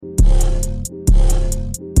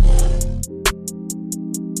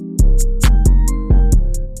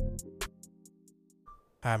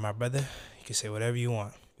All right, my brother. You can say whatever you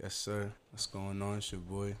want. Yes, sir. What's going on? It's your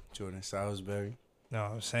boy, Jordan Salisbury. No,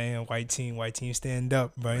 I'm saying white team stand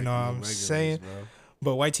up, bro. You know what No I'm regulars, saying? bro.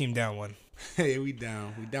 But white team down one. Hey, we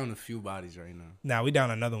down. We down a few bodies right now. Nah, we down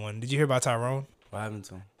another one. Did you hear about Tyrone? What happened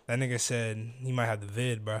to him? That nigga said he might have the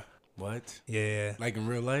vid, bro. What? Yeah. Like in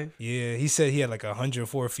real life? Yeah, he said he had like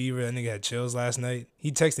 104 fever. That nigga had chills last night.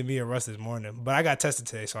 He texted me and Russ this morning, but I got tested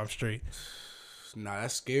today, so I'm straight. Nah,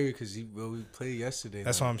 that's scary because we played yesterday.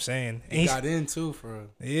 That's what I'm saying. And He got in too for real.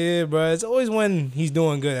 Yeah, bro. It's always when he's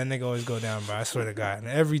doing good, that nigga always go down, bro. I swear to God. And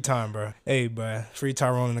every time, bro. Hey, bro. Free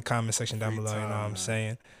Tyrone in the comment section down Free below, you know what I'm Ty.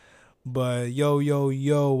 saying? But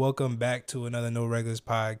yo, welcome back to another No Regulars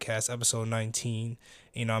podcast, episode 19.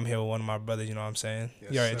 You know, I'm here with one of my brothers, you know what I'm saying?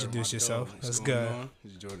 Yes, You already sir, introduced my yourself. dog. That's What's going good. on?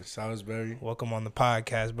 It's Jordan Salisbury. Welcome on the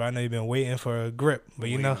podcast, bro. I know you've been waiting for a grip, but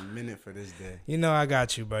you know, Waiting a minute for this day. you know I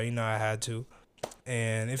got you, bro. You know I had to.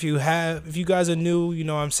 And if you guys are new, you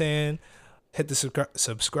know what I'm saying, hit the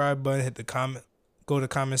subscribe button, hit the comment, go to the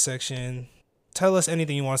comment section. Tell us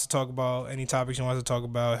anything you want us to talk about, any topics you want us to talk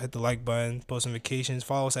about. Hit the like button, post notifications.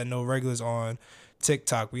 Follow us at No Regulars on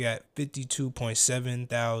TikTok. We at 52.7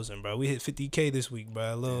 thousand, bro. We hit 50K this week,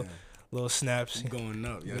 bro. Little snaps. We going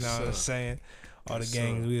up. Yes, You know sir. what I'm saying? All Yes, the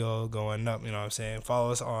gangs, sir. we all going up, you know what I'm saying?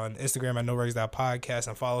 Follow us on Instagram at NoRegulars.podcast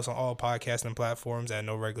and follow us on all podcasting platforms at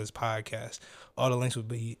No Regulars Podcast. All the links will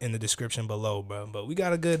be in the description below, bro. But we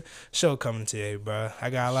got a good show coming today, bro. I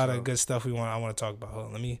got a lot of good stuff I want to talk about. Hold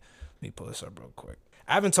on, let me pull this up real quick.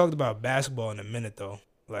 I haven't talked about basketball in a minute though.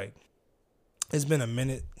 Like, it's been a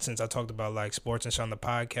minute since I talked about like sports and shit on the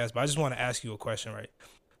podcast, but I just want to ask you a question, right?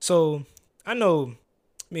 So I know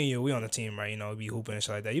me and you, we on the team, right? You know, be hooping and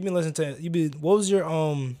shit like that. What was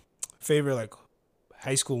your favorite like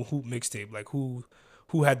high school hoop mixtape? Like who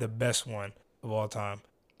had the best one of all time?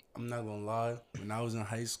 I'm not going to lie. When I was in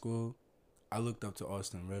high school, I looked up to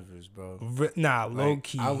Austin Rivers, bro. Low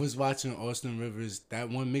key. I was watching Austin Rivers. That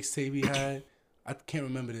one mixtape he had, I can't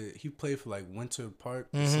remember he played for like Winter Park,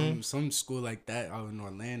 some school like that out in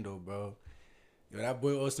Orlando, bro. Yo, that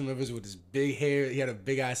boy Austin Rivers with his big hair, he had a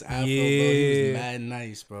big ass afro, bro. He was mad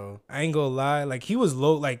nice, bro. I ain't gonna lie, like he was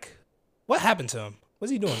low. Like, what happened to him?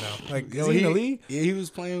 What's he doing now? Like, is he in the league? Yeah, he was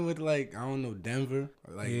playing with like I don't know Denver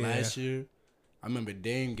like Yeah. last year. I remember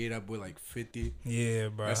Dame gave that boy like 50. Yeah,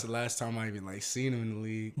 bro. That's the last time I even like seen him in the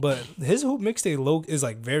league. But his hoop mixtape is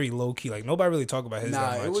like very low key. Like nobody really talk about his. Nah,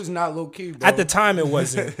 that much. it was not low key, bro. At the time, it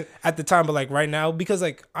wasn't. At the time, but like right now, because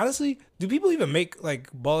like honestly, do people even make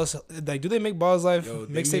like Balls? Like, do they make Balls Life Yo,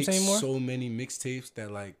 they mixtapes make anymore? so many mixtapes that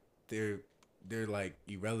like they're like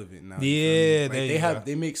irrelevant now. Yeah, like,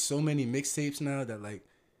 they make so many mixtapes now that like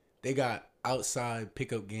they got outside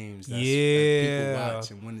pickup games that people watch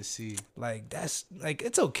and want to see. Like that's like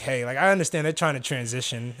it's okay. Like I understand they're trying to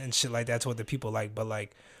transition and shit like that to what the people like, but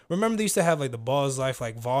like remember they used to have like the Balls Life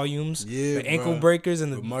like volumes, the ankle breakers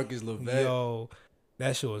and the with Marcus LeVet. Yo,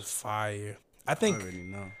 that shit was fire. I I think. already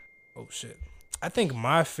know. Oh shit. I think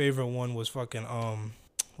my favorite one was fucking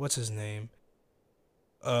what's his name?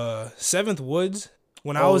 Seventh Woods.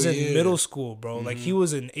 When I was in middle school, bro. Like he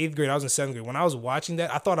was in 8th grade, I was in 7th grade. When I was watching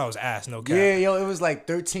that, I thought I was ass, no cap. Yeah, yo, it was like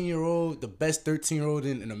 13-year-old, the best 13-year-old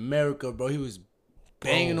in America, bro. He was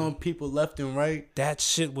banging on people left and right. That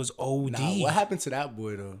shit was OD. Nah, what happened to that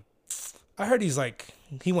boy though? I heard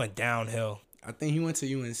he went downhill. I think he went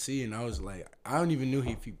to UNC, and I was like, I don't even know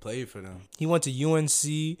if he played for them. He went to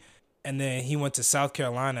UNC, and then he went to South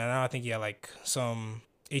Carolina, and I think he had like some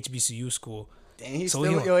HBCU school. Dang,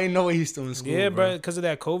 ain't no way he's still in school. Yeah, bro. because of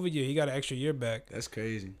that COVID year, he got an extra year back. That's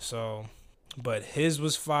crazy. So, but his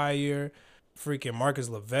was fire. Freaking Marcus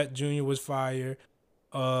LeVet Jr. was fire.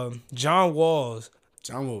 John Walls.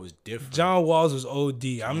 John Wall was different. John Walls was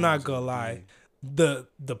OD. I'm not gonna lie. The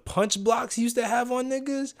punch blocks he used to have on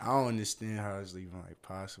niggas. I don't understand how it's even like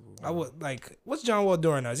possible. Bro. I would like. What's John Wall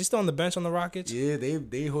doing now? Is he still on the bench on the Rockets? Yeah,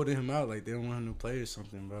 they holding him out like they don't want him to play or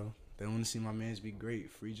something, bro. They want to see my man's be great.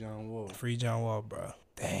 Free John Wall. Free John Wall, bro.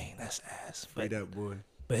 Dang, that's ass. Free that boy.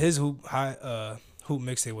 But his hoop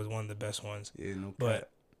mixtape was one of the best ones. Yeah, no cap. But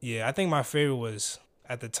yeah, I think my favorite was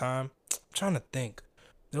at the time. I'm trying to think.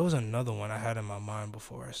 There was another one I had in my mind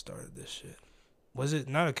before I started this shit. Was it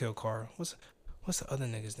not a Kill Car? What's the other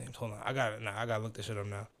nigga's name? Hold on, I got it now. I gotta look this shit up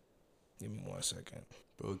now. Give me 1 second.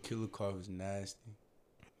 Bro, Killer Car was nasty.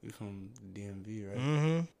 He from the DMV, right?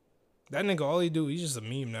 Mm-hmm. That nigga, all he do, he's just a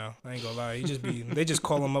meme now. I ain't gonna lie. He just be, they just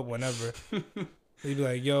call him up whenever. They be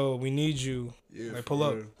like, yo, we need you. Yeah, like, pull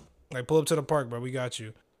up. real. Like, pull up to the park, bro. We got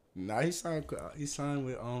you. Nah, he signed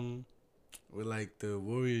with like the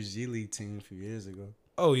Warriors G League team a few years ago.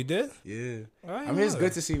 Oh, you did? Yeah. I I mean, it's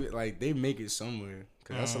good to see like they make it somewhere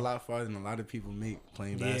because that's a lot farther than a lot of people make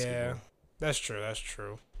playing basketball. Yeah, that's true. That's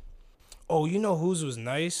true. Oh, you know whose was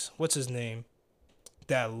nice? What's his name?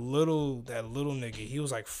 That little nigga. He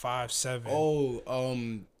was like 5'7". Oh,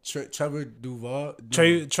 Trevor Duval.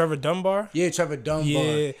 Trevor Dunbar. Yeah, Trevor Dunbar.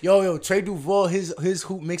 Yeah. Yo, Trey Duval. His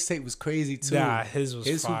hoop mixtape was crazy too. Nah, his hoop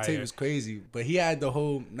fire. tape was crazy, but he had the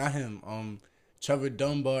whole not him. Trevor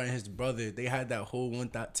Dunbar and his brother. They had that whole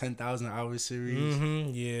 10,000 hour series.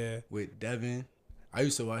 Yeah. With Devin. I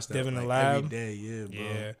used to watch that Devin like, the Lab. every day. Yeah, bro.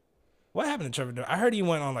 Yeah. What happened to Trevor Dunbar? I heard he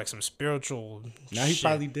went on like some spiritual. Now he shit.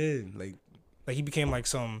 probably did. Like he became like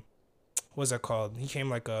some. What's that called? He came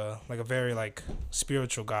like a very like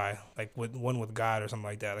spiritual guy, like with God or something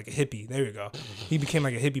like that, like a hippie. There you go. He became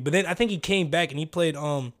like a hippie, but then I think he came back and he played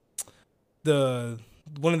the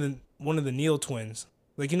one of the Neal twins,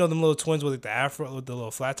 like you know them little twins with like the afro with the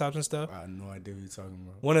little flat tops and stuff. I have no idea what you're talking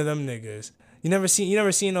about. One of them niggas. You never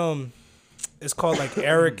seen it's called like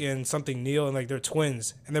Eric and something Neal, and like they're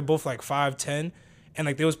twins and they're both like 5'10", and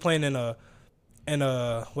like they was playing in a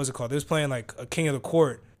what's it called? They was playing like a King of the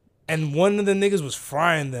Court. And one of the niggas was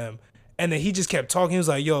frying them. And then he just kept talking. He was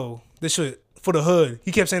like, yo, this shit for the hood.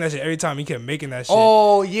 He kept saying that shit every time. He kept making that shit.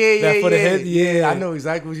 Oh, yeah. For the head, yeah. I know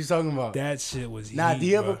exactly what you're talking about. That shit was Nah, heat, did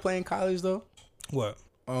he ever bro. play in college, though? What?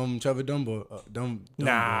 Trevor Dunbar. Dunbar.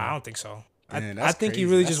 Nah, I don't think so. Man, I think he crazy.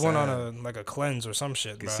 really That's just went sad. on a cleanse or some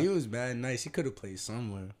shit, bro. Because he was bad nice. He could have played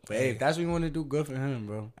somewhere. But, hey, if that's what you want to do, good for him,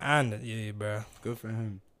 bro. Yeah, bro. Good for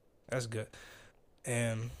him. That's good.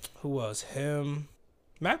 And who else? Him.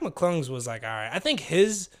 Mac McClung's was like, all right. I think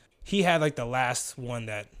he had like the last one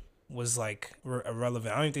that was like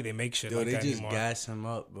irrelevant. I don't even think they make shit like they that just anymore. gas him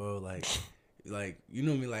up, bro. Like you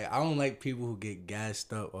know me. Like I don't like people who get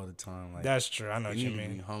gassed up all the time. Like That's true. I know what you need to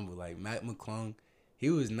mean. be humble. Like Mac McClung,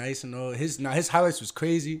 he was nice and all. His highlights was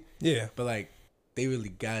crazy. Yeah. But like they really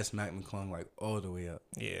gassed Mac McClung like all the way up.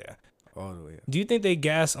 Yeah. All the way up. Do you think they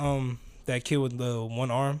gas that kid with the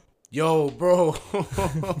one arm? Yo, bro.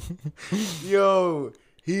 Yo.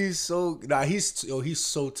 He's so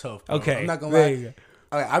so tough, bro. Okay, I'm not gonna lie.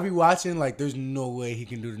 I be watching like there's no way he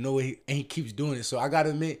can do it. No way and he keeps doing it. So I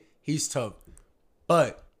gotta admit he's tough.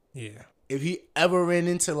 But yeah, if he ever ran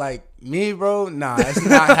into like me, bro, nah, it's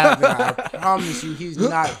not happening. I promise you, he's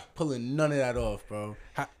not pulling none of that off, bro.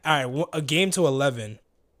 All right, a game to 11.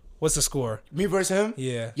 What's the score? Me versus him?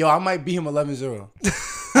 Yeah. Yo, I might beat him 11-0.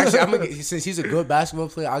 Actually, since he's a good basketball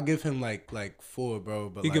player, I'll give him like 4, bro.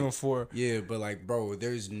 But You give him 4. Yeah, but like, bro,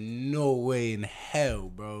 there's no way in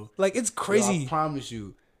hell, bro. Like it's crazy. Yo, I promise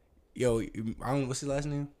you. Yo, I don't. What's his last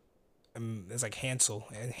name? It's like Hansel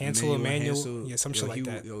Emmanuel. Hansel. Yeah, some shit like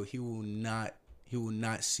that. Yo, he will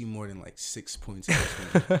not see more than like 6 points. In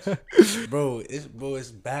this game. Bro,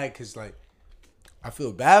 it's bad because like I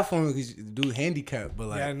feel bad for him because the dude handicapped, but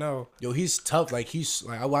like yeah, I know. Yo, he's tough. Like he's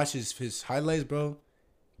like I watch his highlights, bro.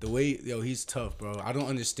 The way he's tough, bro. I don't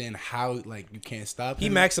understand how like you can't stop him. He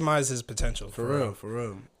maximized his potential. For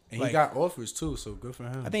real. And like, he got offers too, so good for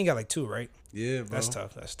him. I think he got like 2, right? Yeah, bro. That's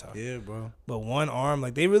tough. Yeah, bro. But one arm,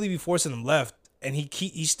 like they really be forcing him left, and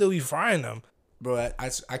he still be frying them. Bro,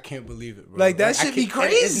 I can't believe it, bro. Like that should be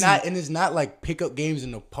crazy. It's not like pickup games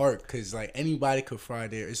in the park because like anybody could fry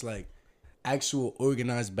there. It's like actual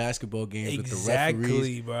organized basketball games with the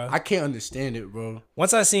referees. Bro. I can't understand it, bro.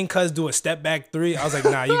 Once I seen Cuz do a step back 3, I was like,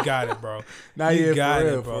 nah, you got it, bro. You got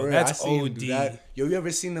it, bro. That's OD. Yo, you ever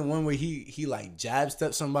seen the one where he like jab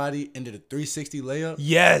stepped somebody and did a 360 layup?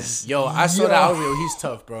 Yes. Yo, I saw that. I was like, he's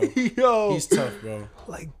tough, bro. Yo, he's tough, bro.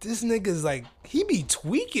 Like this nigga's like he be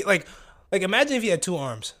tweaking. Like imagine if he had 2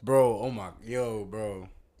 arms, bro. Oh my, bro.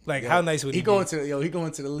 Like how nice would he going be? He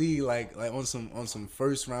going to the league like on some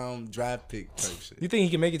first round draft pick type shit. You think he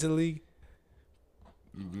can make it to the league?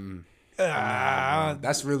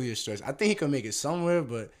 That's really a stretch. I think he can make it somewhere,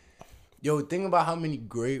 but yo, think about how many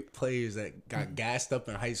great players that got gassed up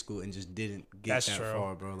in high school and just didn't get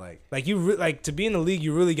far, bro. Like you like to be in the league,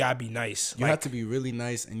 you really gotta be nice. You have to be really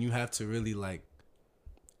nice, and you have to really like.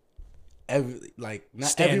 Not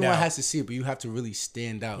stand everyone out. has to see it, but you have to really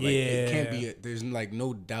stand out. Like it can't be. There's like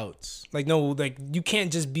no doubts. Like you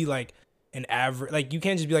can't just be like an average. Like you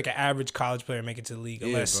can't just be like an average college player and make it to the league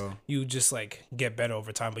unless bro. you just like get better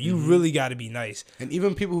over time. But you really got to be nice. And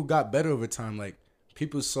even people who got better over time, like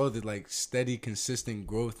people saw the like steady, consistent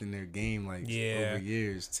growth in their game, like over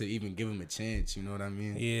years to even give them a chance. You know what I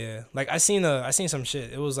mean? Yeah. Like I seen some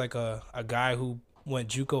shit. It was like a guy who went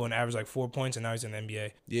JUCO and averaged like 4 points, and now he's in the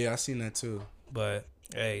NBA. Yeah, I seen that too. But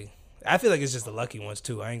hey, I feel like it's just the lucky ones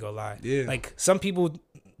too. I ain't gonna lie. Yeah. Like some people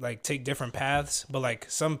like take different paths, but like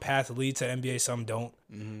some paths lead to NBA, some don't.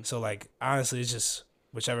 So like honestly, it's just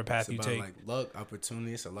whichever path It's you about take. like luck,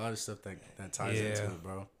 opportunity. It's a lot of stuff that ties into it,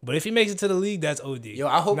 bro. But if he makes it to the league, that's OD. Yo,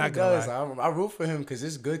 I hope he Not gonna does. lie. I root for him because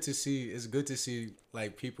it's good to see. It's good to see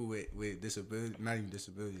like people with disabilities, not even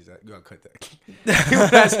disabilities. You gotta cut that. People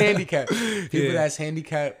that's handicapped. People that's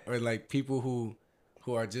handicapped, or like people who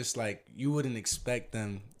are just like you wouldn't expect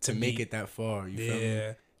them to make it that far. You feel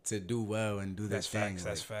me? To do well and do that thing. Facts.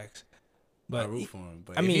 That's facts. But I root for him.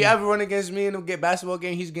 But I if mean, he ever run against me in a basketball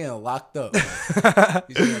game, he's getting locked up.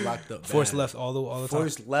 He's getting locked up. Force left all the time.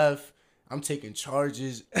 Force left. I'm taking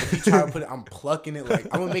charges. If he try to put it, I'm plucking it. Like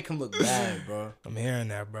I'm gonna make him look bad, bro. I'm hearing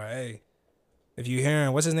that, bro. Hey, if you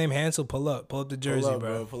hearing what's his name, Hansel, pull up the jersey, pull up,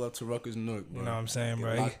 bro. Pull up to Rutgers Newark, bro. You know what I'm saying, Get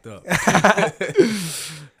bro? Locked up.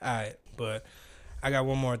 All right, but I got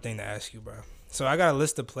one more thing to ask you, bro. So I got a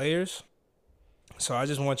list of players. So I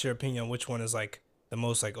just want your opinion on which one is like the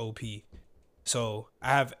most like OP. So I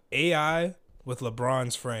have AI with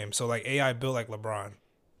LeBron's frame. So like AI built like LeBron,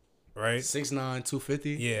 right? 6'9",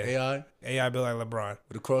 250. Yeah. AI built like LeBron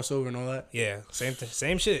with a crossover and all that. Yeah,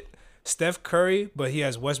 same shit. Steph Curry, but he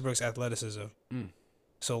has Westbrook's athleticism.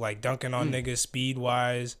 So like dunking on niggas, speed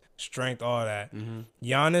wise, strength, all that.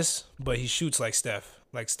 Giannis, but he shoots like Steph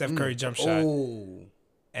Curry jump shot. Oh.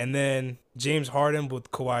 And then James Harden with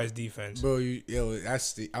Kawhi's defense. Bro, I'm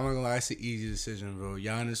not gonna lie, that's the easy decision, bro.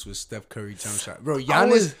 Giannis with Steph Curry jump shot. Bro,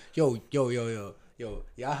 Giannis, yo,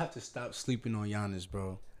 y'all have to stop sleeping on Giannis,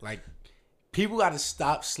 bro. Like, people gotta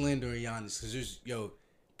stop slandering Giannis. Cause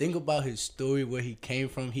think about his story, where he came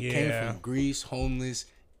from. He came from Greece, homeless,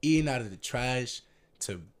 eating out of the trash,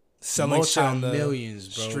 to selling shit on the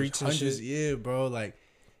millions, bro. Streets and shit. Yeah, bro, like,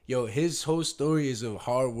 his whole story is of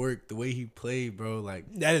hard work, the way he played, bro. Like,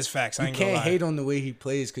 that is facts. I ain't can't gonna lie. hate on the way he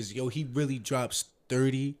plays because, he really drops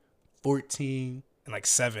 30, 14, and like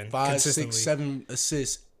 7, 5, 6, 7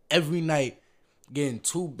 assists every night, getting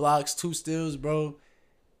 2 blocks, 2 steals, bro.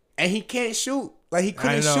 And he can't shoot. Like, he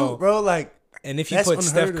couldn't shoot, bro. Like, and if you put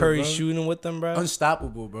Steph Curry shooting with them, bro,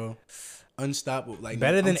 unstoppable, bro. Unstoppable. Like,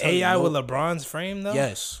 better than AI with LeBron's frame, though.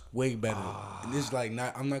 Yes, way better. And this is like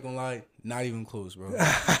I'm not gonna lie, not even close, bro.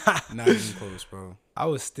 Not even close, bro. I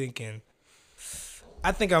was thinking,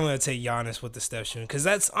 I think I'm gonna take Giannis with the Steph shooting because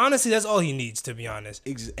that's all he needs, to be honest.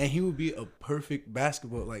 And he would be a perfect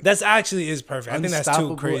basketball. Like, that's actually is perfect. I think that's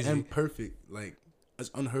too crazy and perfect. Like, it's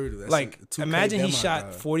unheard of. That's like imagine he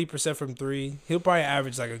shot 40% from 3. He'll probably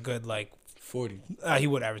average like a good like 40. He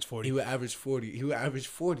would average 40. He would average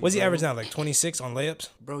 40. What's he average now? Like 26 on layups?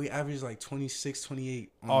 Bro, he averaged like 26,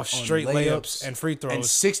 28 off straight layups and free throws. And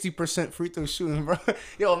 60% free throw shooting, bro.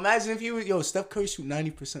 Yo, imagine if he was, Steph Curry shoot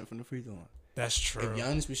 90% from the free throw line. That's true. If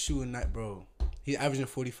Giannis was shooting that, bro, he's averaging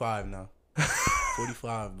 45 now.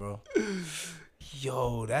 45, bro.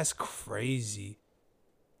 Yo, that's crazy.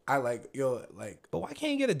 But why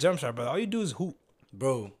can't he get a jump shot, bro? All you do is hoop.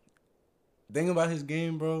 Bro, thing about his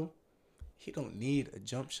game, bro, he don't need a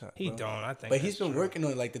jump shot. He don't, I think. But he's been working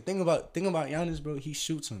on it. Like, the thing about Giannis, bro, he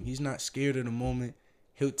shoots him. He's not scared of the moment.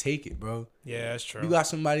 He'll take it, bro. Yeah, that's true. You got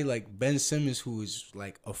somebody like Ben Simmons who is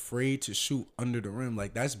like afraid to shoot under the rim.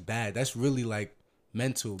 Like, that's bad. That's really like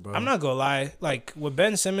mental, bro. I'm not gonna lie. Like, with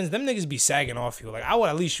Ben Simmons, them niggas be sagging off you. Like, I would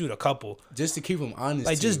at least shoot a couple. Just to keep him honest.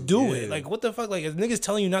 Like, just do it. Like, what the fuck? Like, if niggas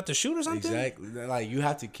telling you not to shoot or something? Exactly. Like, you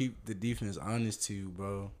have to keep the defense honest to you,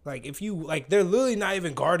 bro. Like, if you, like, they're literally not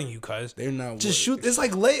even guarding you, cuz. They're not. Just shoot. It's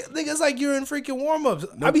like, niggas like you're in freaking warm-ups.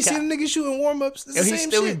 I be seeing niggas shooting warm-ups. It's the same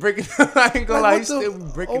still shit. Be breaking. I ain't gonna lie. He's still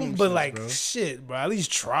be breaking them but, shits, like, bro. shit, bro. At least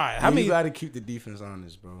try. You gotta keep the defense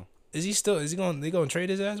honest, bro. Is he gonna trade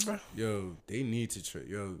his ass, bro? Yo, they need to trade.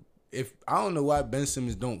 Yo, if I don't know why Ben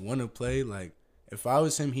Simmons don't want to play. Like, if I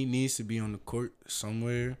was him, he needs to be on the court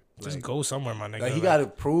somewhere. Just like, go somewhere, my nigga. Like, he gotta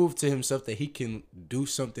prove to himself that he can do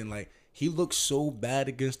something. Like, he looks so bad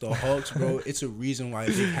against the Hawks, bro. It's a reason why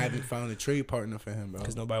they haven't found a trade partner for him, bro.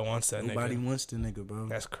 Because nobody wants that nigga. Nobody wants the nigga, bro.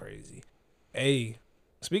 That's crazy. Hey,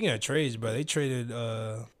 speaking of trades, bro, they traded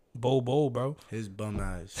Bo, bro. His bum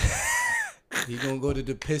ass. He gonna go to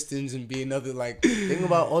the Pistons and be another, like, think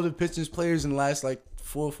about all the Pistons players in the last, like,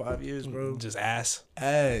 4 or 5 years, bro. Just ass.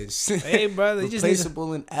 Hey, brother.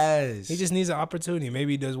 Replaceable in ass. He just needs an opportunity.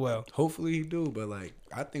 Maybe he does well. Hopefully he do, but, like,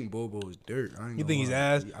 I think Bobo is dirt. You think he's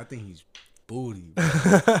ass? I think he's booty,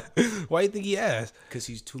 bro. Why you think he ass? Because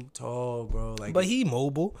he's too tall, bro. Like, but he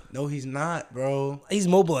mobile. No, he's not, bro. He's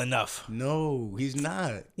mobile enough. No, he's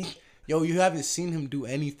not. Yo, you haven't seen him do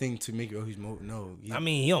anything to make he's mobile. No. I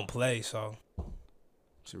mean, he don't play, so.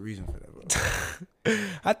 There's a reason for that, bro.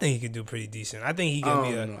 I think he could do pretty decent. I think he could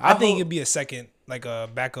be I think he could be a second, like a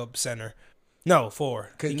backup center. No,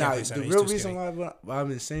 4. Because the real reason why I've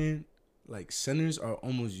been saying like centers are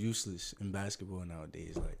almost useless in basketball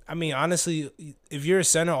nowadays. Like, I mean, honestly, if you're a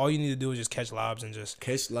center, all you need to do is just catch lobs and just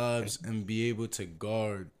catch lobs and be able to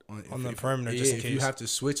guard on the perimeter. Just in if case you have to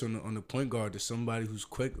switch on the point guard to somebody who's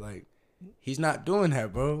quick, like he's not doing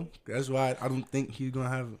that, bro. That's why I don't think he's gonna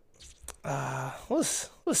have. We'll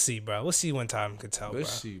see, bro. We'll see when time can tell,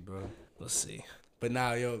 Let's see, bro. We'll see. But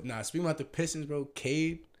speaking about the Pistons, bro,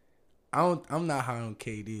 Cade, I'm not high on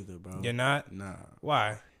Cade either, bro. You're not? Nah.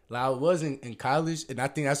 Why? Like, I was in college, and I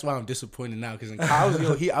think that's why I'm disappointed now. Because in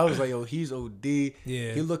college, I was like, he's OD.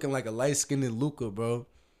 Yeah. He looking like a light-skinned Luka, bro.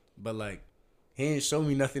 But, like, he ain't show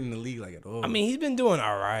me nothing in the league, like, at all. I mean, he's been doing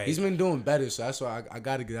all right. He's been doing better, so that's why I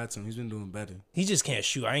got to get out to him. He's been doing better. He just can't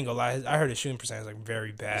shoot. I ain't gonna lie. I heard his shooting percentage is, like,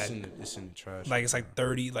 very bad. It's in the trash. Like, it's like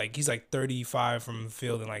 30. Like, he's like 35 from the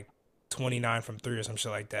field and, like, 29 from 3 or some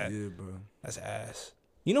shit like that. Yeah, bro. That's ass.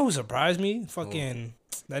 You know who surprised me? Fucking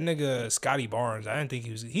that nigga Scotty Barnes. I didn't think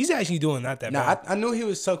he was. He's actually doing not that bad. I knew he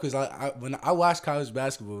was tough because when I watched college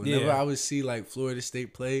basketball, whenever Yeah. I would see like Florida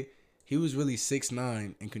State play, he was really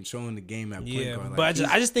 6'9" and controlling the game at point Yeah, guard. Like, but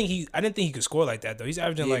I didn't think he could score like that though. He's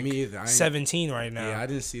averaging Yeah, like me either. 17 right now. Yeah, I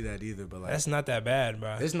didn't see that either. But like, That's not that bad,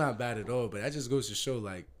 bro. it's not bad at all. But that just goes to show,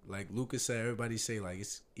 like Lucas said, everybody say like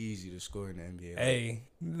it's easy to score in the NBA. Like, Hey,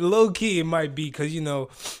 low key it might be because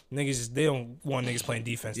niggas they don't want niggas playing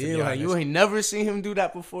defense. To yeah, be like honest. you ain't never seen him do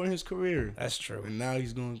that before in his career. That's true. And now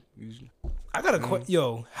he's going. I got a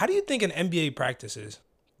yo. How do you think an NBA practices?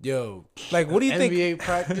 Yo, Like, what do you think? NBA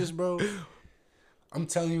practice, bro? I'm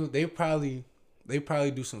telling you, they probably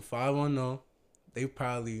do some 5-on-0. They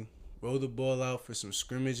probably roll the ball out for some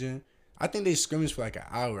scrimmaging. I think they scrimmage for like an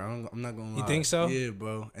hour. I'm not gonna lie. You think so? Yeah,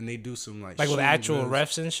 bro. And they do some like Like with shooting actual drills.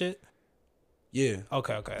 refs and shit? Yeah.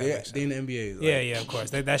 Okay. That They makes sense. in the NBA. Like, Yeah, of course.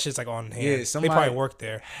 That shit's like on hand. Yeah, They somebody- probably work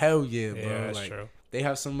there. Hell yeah, bro. Yeah, that's like, true. They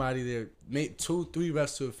have somebody there, make 2-3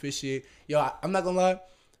 refs to officiate. Yo, I'm not gonna lie.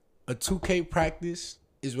 A 2K practice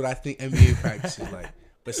is what I think NBA practice is like.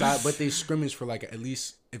 But they scrimmage for like at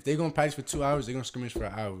least, if they're gonna practice for 2 hours, they're gonna scrimmage for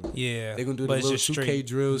an hour. Yeah. They're gonna do the but it's little just 2K straight-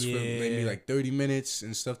 drills for Yeah. maybe like 30 minutes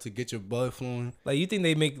and stuff to get your blood flowing. Like, you think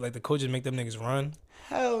they make, like, the coaches make them niggas run?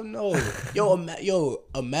 Hell no.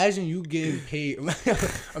 Imagine you getting paid.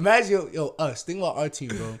 Imagine, us. Think about our team,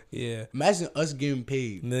 bro. Yeah. Imagine us getting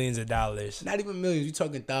paid. Millions of dollars. Not even millions, we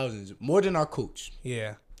talking thousands. More than our coach.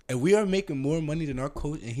 Yeah. And we are making more money than our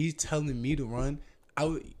coach, and he's telling me to run.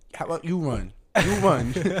 How about you run? You run.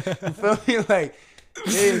 You feel me? Like,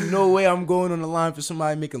 there's no way I'm going on the line for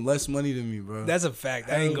somebody making less money than me, bro. That's a fact.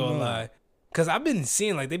 I ain't Hell gonna no. lie. Cause I've been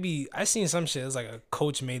seeing like I seen some shit. It's like a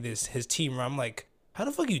coach made his team run. I'm like, how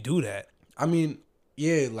the fuck you do that? I mean,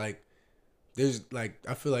 yeah, like there's like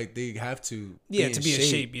I feel like they have to. Yeah, to be in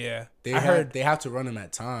shape. Yeah, They I heard. they have to run them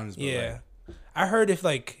at times. But Yeah, I heard if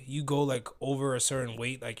like you go like over a certain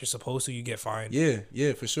weight, like you're supposed to, you get fined.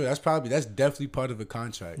 yeah, for sure. That's definitely part of a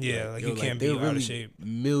contract. Yeah, like, you can't be they're out of shape.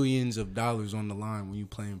 Millions of dollars on the line when you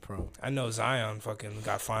playing pro. I know Zion fucking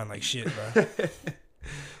got fined like shit, bro.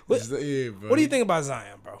 What Bro. What do you think about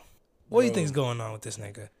Zion, bro? What do you think's going on with this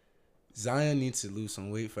nigga? Zion needs to lose some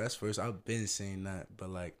weight first. I've been saying that, but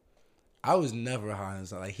like, I was never high on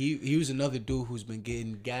Zion. Like he was another dude who's been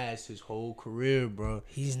getting gassed his whole career, bro.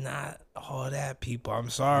 He's not all that, people. I'm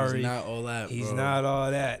sorry. He's not all that. He's bro. not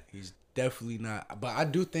all that. He's definitely not. But I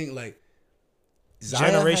do think like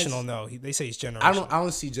Zion Generational, has- no. They say he's generational. I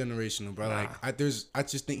don't see generational, bro. Nah. Like I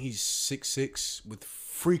just think he's 6'6" with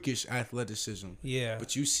freakish athleticism. Yeah.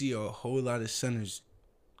 But you see a whole lot of centers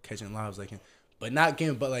catching lives like him. But not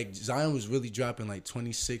getting, but like Zion was really dropping like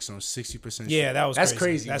 26 on 60%. Yeah, That's crazy.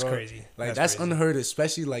 crazy. That's bro. crazy. Like that's crazy. unheard of,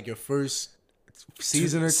 especially like your first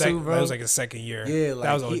season or two, bro. That was like his second year. Yeah, like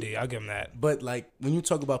that was OD. I'll give him that. But like when you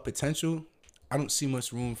talk about potential, I don't see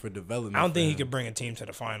much room for development. I don't for think he him. could bring a team to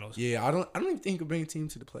the finals. Yeah, I don't even think he could bring a team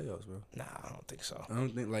to the playoffs, bro. Nah, I don't think so. I don't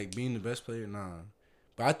think like being the best player, nah.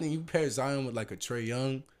 But I think you pair Zion with like a Trae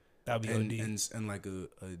Young That'd be and, OD. and like a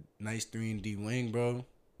nice 3-and-D wing, bro.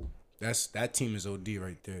 That team is OD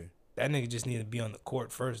right there. That nigga just need to be on the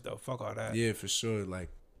court first, though. Fuck all that. Yeah, for sure. Like,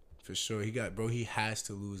 for sure. He has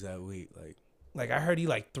to lose that weight. Like, I heard he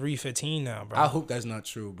like 315 now, bro. I hope that's not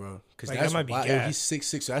true, bro. Because Like, that's that might be wild. gas. He's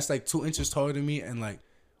 6'6", so that's like 2 inches taller than me and like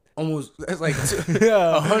almost, that's like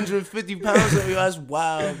 150 pounds of me. That's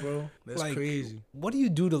wild, bro. That's Like, crazy. What do you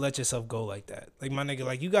do to let yourself go like that? Like, my nigga,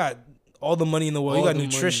 like, you got all the money in the world. All You got the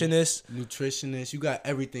money. nutritionists. You got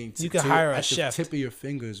everything. You can hire a at chef. the tip of your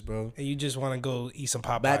fingers, bro. And you just want to go eat some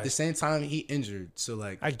Popeyes. But at the same time, he injured. So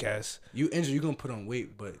like, I guess. you injured, you're gonna put on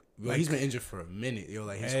weight. But bro, Like- he's been injured for a minute. Yo,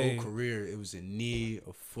 like his Hey. whole career, it was a knee,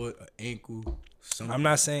 a foot, an ankle. Something. I'm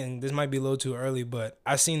not saying this might be a little too early, but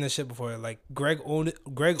I've seen this shit before. Like Greg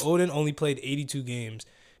Oden only played 82 games,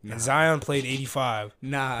 and Zion played 85.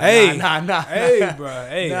 Nah. Hey, nah. Hey, bro.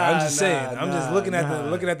 Hey, Nah, I'm just saying. I'm just looking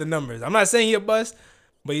at the numbers. I'm not saying he a bust,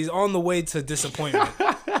 but he's on the way to disappointment.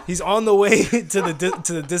 He's on the way to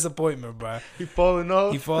the disappointment, bro. He falling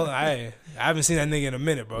off. He falling. I haven't seen that nigga in a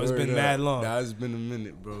minute, bro. It's Word been up. mad long. Nah, it's been a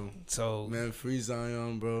minute, bro. So Man, free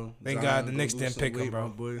Zion, bro. Thank Zion, God the go Knicks lose didn't some pick him, weight, bro. my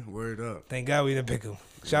boy. Word up. thank God we didn't pick him.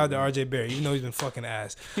 Shout out to RJ Barry, even though he's been fucking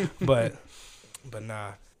ass. But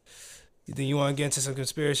nah. You think you want to get into some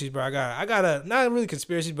conspiracies, bro? I got a not really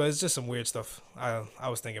conspiracies, but it's just some weird stuff. I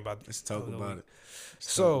was thinking about. Let's talk about it.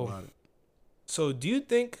 So do you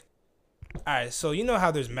think? All right, so you know how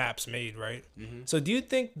there's maps made, right? Mm-hmm. So do you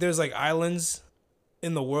think there's like islands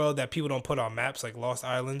in the world that people don't put on maps, like lost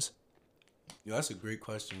islands? Yo, that's a great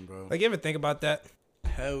question, bro. Like, you ever think about that?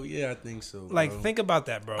 Hell yeah, I think so. Bro. Like, think about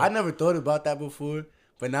that, bro. I never thought about that before,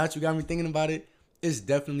 but now that you got me thinking about it, it's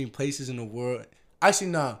definitely places in the world.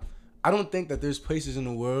 Actually, nah, I don't think that there's places in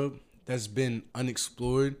the world that's been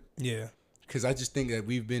unexplored. Yeah, Because I just think that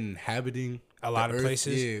we've been inhabiting a lot the of earth.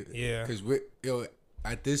 places. Yeah. Because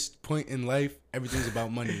at this point in life, everything's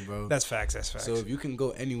about money, bro. That's facts. So if you can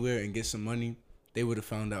go anywhere and get some money, they would have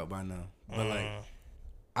found out by now. But like,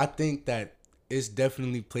 I think that it's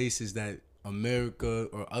definitely places that America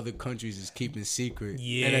or other countries is keeping secret.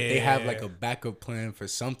 Yeah. And that they have like a backup plan for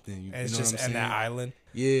something. You and it's know just what I'm in saying? that island.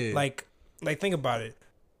 Yeah. Like think about it.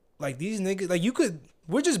 Like these niggas, like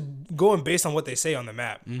we're just going based on what they say on the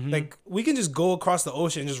map. Mm-hmm. Like we can just go across the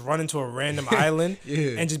ocean and just run into a random island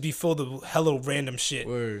Yeah. and just be filled with hella random shit.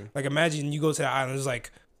 Word. Like imagine you go to that island, it's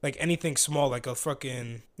like anything small, like a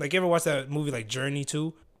fucking, like you ever watch that movie like Journey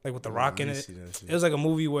 2? Like with The Rock in I it? see that shit. It was like a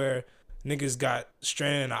movie where niggas got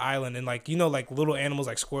stranded in an island and like, you know, like little animals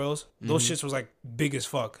like squirrels? Those Mm-hmm. shits was like big as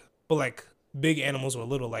fuck. But like big animals were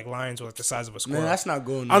little, like lions were like the size of a squirrel. Man, that's not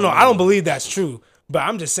going I don't know. nowhere. I don't believe that's true. But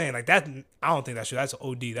I'm just saying, like, that, I don't think that's true. That's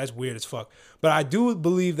OD. That's weird as fuck. But I do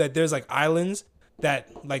believe that there's, like, islands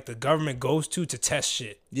that, like, the government goes to test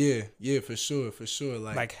shit. Yeah, for sure.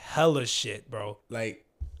 Like, hella shit, bro. Like,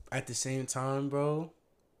 at the same time, bro,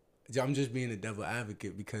 I'm just being a devil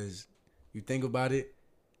advocate because you think about it.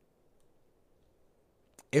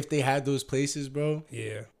 If they had those places, bro,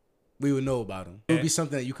 Yeah. we would know about them. It would be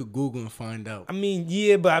something that you could Google and find out. I mean,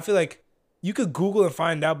 yeah, but I feel like you could Google and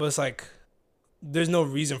find out, but it's like, there's no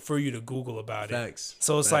reason for you to Google about it. Facts.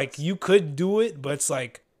 So it's like, you could do it, but it's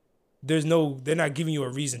like, they're not giving you a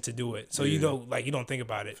reason to do it. So you don't think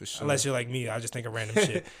about it. For sure. Unless you're like me, I just think of random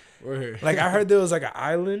shit. Word. Like I heard there was like an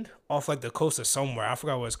island off like the coast of somewhere. I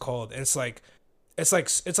forgot what it's called. And it's like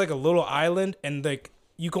a little island, and like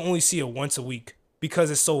you can only see it once a week because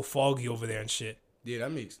it's so foggy over there and shit. Yeah,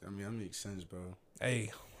 that makes sense, bro.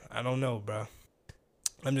 Hey, I don't know, bro.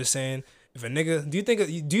 I'm just saying, if a nigga, do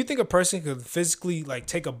you think a person could physically like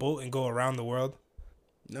take a boat and go around the world?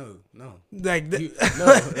 No. Like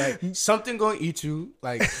Like something gonna eat you.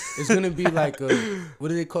 Like it's gonna be like a, what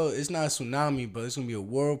do they call it? It's not a tsunami, but it's gonna be a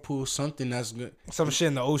whirlpool. Something that's gonna, some shit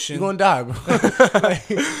in the ocean. you're gonna die, bro.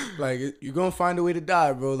 like you're gonna find a way to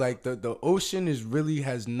die, bro. Like the ocean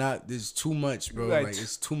has not. There's too much, bro. Right. Like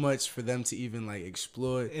it's too much for them to even like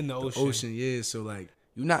explore In the ocean. Yeah, so like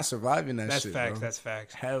you're not surviving that That's shit. facts. Bro. That's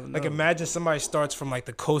facts. Hell no. Like imagine somebody starts from like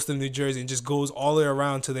the coast of New Jersey and just goes all the way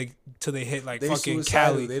around till they hit like They fucking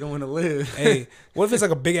suicidal. Cali. They don't want to live. Hey, what if it's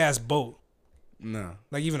like a big ass boat, Nah.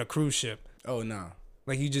 like even a cruise ship? Oh nah.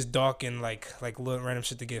 Like you just dock in like little random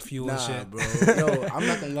shit to get fuel and Nah, shit. bro. Yo, I'm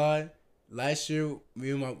not gonna lie. Last year,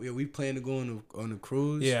 we planned to go on a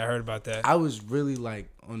cruise. Yeah, I heard about that. I was really like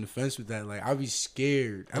on the fence with that. Like I be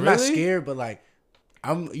scared. I'm not Really? scared, but like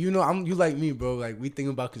you like me, bro. Like we think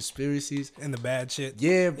about conspiracies. And the bad shit.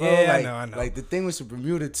 Yeah, bro. Yeah, like, I know. Like the thing with the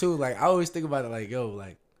Bermuda too. Like I always think about it. Like yo,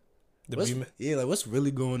 like The what's, Bermuda- like what's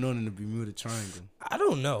really going on in the Bermuda Triangle? I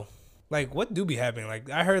don't know. Like what do be happening? Like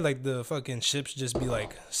I heard like the fucking ships just be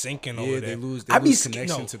like sinking over Yeah, there. they lose I be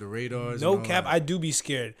connection to the radars. No and all cap, that. I do be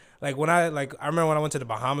scared. Like I remember when I went to the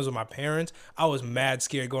Bahamas with my parents, I was mad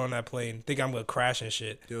scared going on that plane, think I'm gonna crash and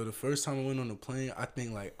shit. Yo, the first time I went on the plane, I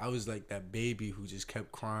think like I was like that baby who just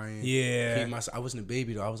kept crying. Yeah. I wasn't a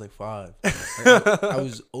baby though. I was like 5. Like, I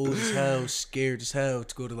was old as hell, scared as hell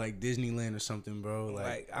to go to like Disneyland or something, bro.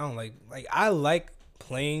 Like I don't like I like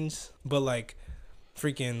planes, but like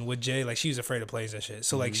freaking with Jay, like she was afraid of planes and shit.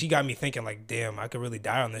 So like she got me thinking like, damn, I could really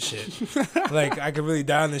die on this shit. Like I could really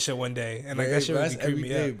die on this shit one day, and like that shit would be creeping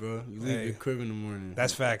me out. Bro. You leave your crib in the morning.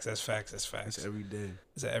 That's facts. That's every day.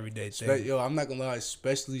 It's an everyday thing. Yo, I'm not gonna lie,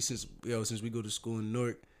 especially since we go to school in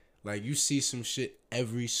Newark, like you see some shit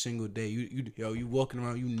every singu day. You walking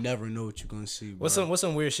around, you never know what you're gonna see, bro. What's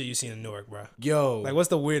some weird shit you seen in Newark, bro? Yo, like what's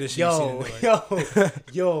the weirdest shit you seen in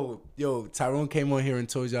Newark? Yo, Tyrone came on here and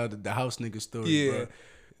told y'all the house nigga story, bro.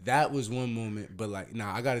 That was one moment, but like,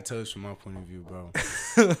 nah, I gotta tell this from my point of view, bro.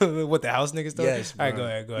 What, the house nigga story? Yes, bro. All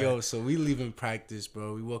right, go ahead. Yo, so we leaving practice,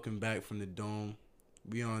 bro. We walking back from the dome.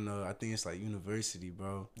 We on, I think it's like University,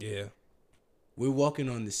 bro. Yeah. We're walking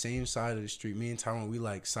on the same side of the street. Me and Tyrone, we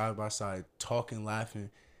like side by side, talking, laughing.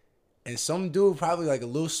 And some dude probably like a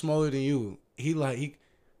little smaller than you, he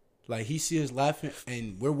see us laughing,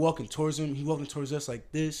 and we're walking towards him. He walking towards us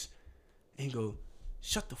like this, and he go,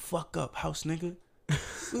 "Shut the fuck up, house nigga."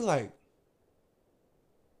 We like,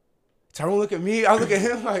 Tyrone look at me, I look at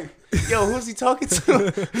him like, yo, who's he talking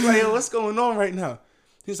to? I'm like, yo, what's going on right now?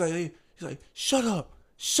 He's like, shut up.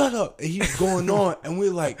 And he's going on, and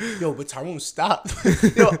we're like, yo, but Tyrone, stop.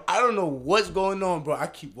 Yo, I don't know what's going on, bro. I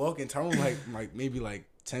keep walking. Tyrone like maybe like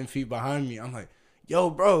 10 feet behind me. I'm like, yo,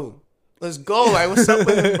 bro, let's go. Like, what's up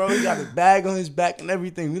with him, bro? He got a bag on his back and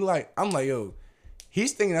everything. I'm like, yo,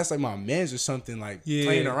 he's thinking that's like my man's or something, like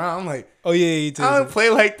playing around. I'm like, oh yeah, I don't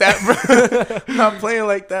play like that, bro. I'm not playing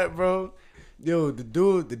like that, bro. Yo, the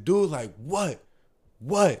dude, like, what?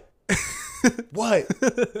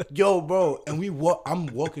 Yo, bro. And I'm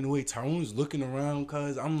walking away. Tyrone's looking around,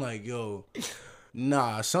 cause I'm like, yo,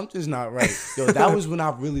 nah, something's not right. Yo, that was when I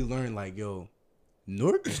really learned, like, yo,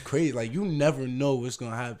 Newark is crazy. Like, you never know what's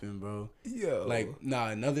gonna happen, bro. Yo. Like,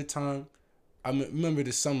 another time, I remember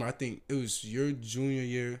this summer, I think it was your junior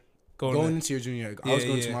year. Going into your junior year. I was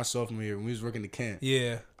going to my sophomore year when we was working the camp.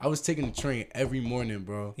 Yeah. I was taking the train every morning,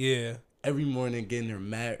 bro. Yeah. Every morning, getting there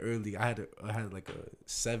mad early. I had like a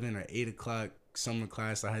 7 or 8 o'clock summer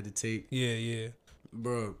class I had to take. Yeah.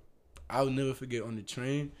 Bro, I'll never forget on the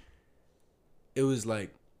train, it was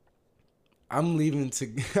like, I'm leaving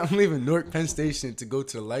Newark Penn Station to go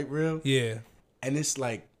to the light rail. Yeah. And it's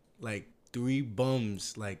like 3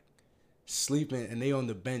 bums like sleeping, and they on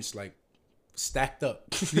the bench like stacked up.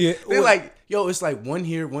 Yeah. They're like, yo, it's like one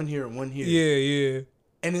here, one here, one here. Yeah.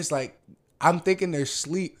 And it's like, I'm thinking they're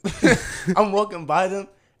asleep. I'm walking by them,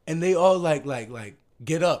 and they all like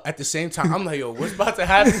get up at the same time. I'm like, yo, what's about to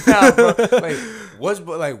happen now, bro?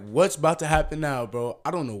 What's about to happen now, bro? I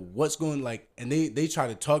don't know what's going like. And they try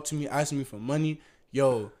to talk to me, asking me for money.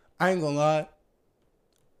 Yo, I ain't gonna lie,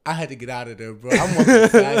 I had to get out of there, bro. I'm walking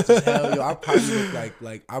fast as hell, yo.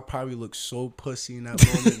 I probably look so pussy in that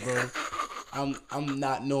moment, bro. I'm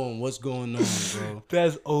not knowing what's going on, bro.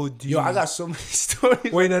 That's OD. Yo, I got so many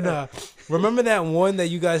stories. Wait, no. Remember that one that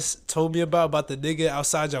you guys told me about the nigga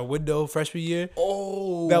outside your window freshman year?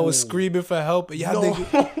 Oh. That was screaming for help. And y'all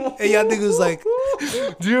niggas was like,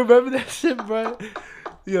 do you remember that shit, bro?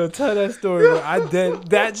 Yo, tell that story, bro.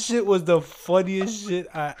 That shit was the funniest shit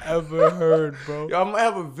I ever heard, bro. Yo, I might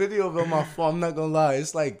have a video of it on my phone. I'm not gonna lie.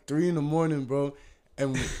 It's like 3 a.m, bro.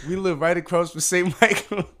 And we live right across from St.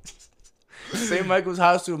 Michael's. St. Michael's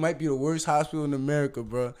Hospital might be the worst hospital in America,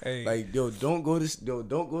 bro. Hey. Like, yo, don't go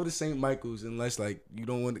to St. Michael's unless like you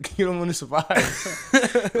don't want to survive.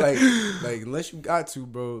 like unless you got to,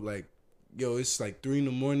 bro. Like, yo, it's like 3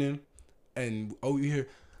 a.m, and you hear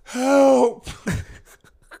help,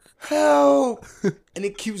 help, and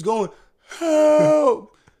it keeps going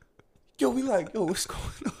help. Yo, we like, yo, what's going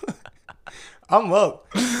on? I'm up.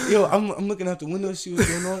 Yo, I'm looking out the window to see what's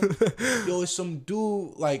going on. Yo, it's some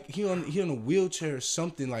dude, like, he on a wheelchair or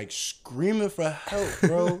something, like, screaming for help,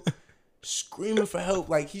 bro. Screaming for help.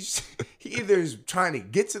 Like, he either is trying to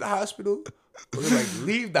get to the hospital or, like,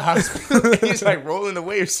 leave the hospital. And he's, like, rolling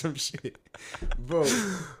away or some shit.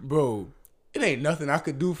 Bro, it ain't nothing I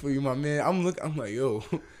could do for you, my man. I'm like, yo,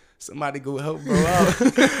 somebody go help bro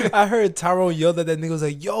out. I heard Tyrone yelled at that nigga. Was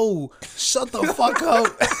like, yo, shut the fuck up.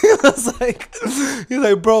 He's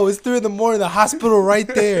like, bro, it's 3 a.m. The hospital right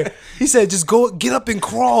there. He said, just go, get up and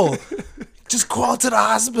crawl. Just crawl to the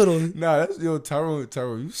hospital. Nah, that's Tyrone,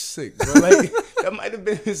 you sick, bro. Like, that might have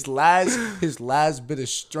been his last bit of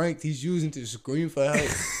strength he's using to scream for help.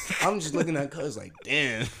 I'm just looking at cuz like,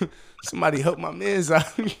 damn, somebody help my mans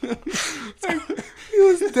out. He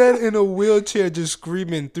was dead in a wheelchair just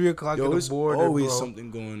screaming 3 o'clock in the morning, There's always bro.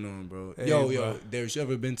 something going on, bro. Hey, Yo, bro. there's you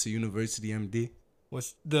ever been to University MD?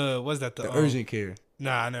 What's that? The urgent care.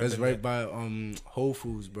 Nah, I never. That's been right there. by Whole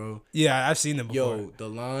Foods, bro. Yeah, I've seen them before. Yo, the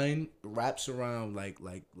line wraps around like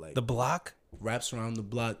the block. wraps around the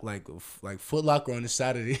block like Foot Locker on the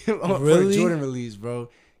Saturday for Really? a Jordan release, bro.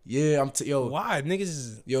 Yeah, yo. Why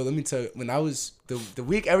niggas? Yo, let me tell you. When I was the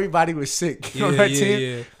week everybody was sick Yeah, on our yeah,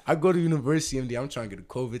 team, yeah. I go to University MD. I'm trying to get a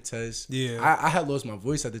COVID test. Yeah. I had lost my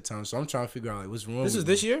voice at the time, so I'm trying to figure out like what's wrong. This was with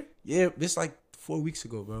this me. year? Yeah, this like 4 weeks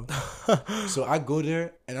ago, bro. So I go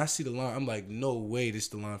there and I see the line. I'm like, no way, this is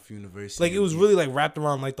the line for University. Like it was really like wrapped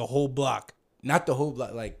around like the whole block, not the whole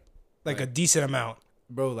block, like a decent amount.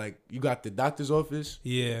 bro. Like you got the doctor's office,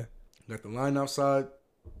 Yeah. you got the line outside,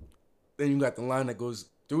 then you got the line that goes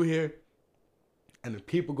through here, and the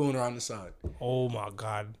people going around the side. Oh my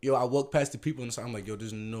god. Yo, I walked past the people on the side. I'm like, yo,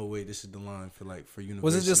 there's no way this is the line for University.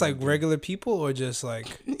 Was it just like regular people or just like?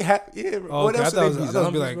 Yeah, bro. Oh, What okay. I else thought would it they was, be, I thought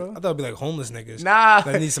it'd be zombies, like bro? I thought it'd be like homeless niggas Nah,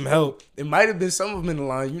 that need some help. it might have been some of them in the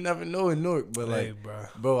line. You never know in Newark, but like, Hey, bro.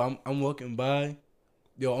 bro, I'm walking by.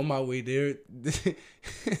 Yo, on my way there.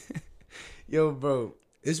 Yo, bro,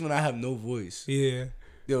 this is when I have no voice. Yeah.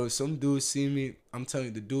 Yo, some dude see me. I'm telling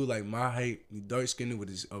you, the dude like my height, he dark skinned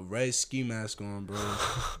with a red ski mask on, bro.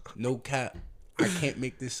 No cap. I can't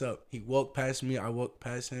make this up. He walked past me. I walked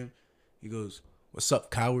past him. He goes, "What's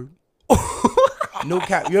up, coward?" No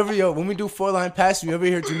cap. You ever when we do 4-line pass, you ever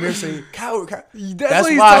hear Jameer say coward? That's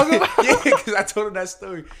what he's talking about? Yeah, because I told him that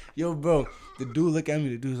story. Yo, bro, the dude look at me.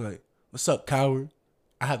 The dude's like, "What's up, coward?"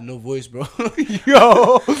 I have no voice, bro.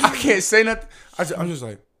 Yo. I can't say nothing. I'm just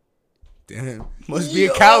like, damn, must be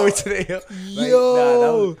a coward today. Like,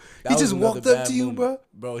 Yo. that He was just another walked up bad to you, moment. bro?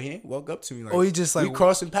 Bro, he ain't walk up to me. Like, Oh, he just like we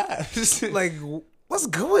crossing paths. like what's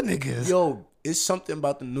good with niggas? Yo, it's something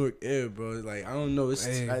about the Newark air, bro. Like, I don't know. It's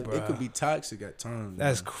Hey, it bruh. could be toxic at times.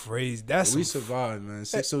 That's man. crazy. That's We some survived, man.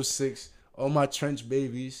 606, all my trench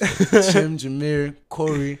babies, Tim, Jameer,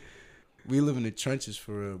 Corey. We live in the trenches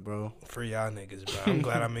for real, bro. for y'all niggas, bro. I'm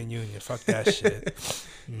glad I'm in Union. Fuck that shit.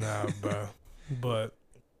 Nah, bro. But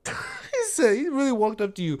he really walked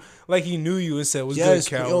up to you like he knew you and said, "What's Yes,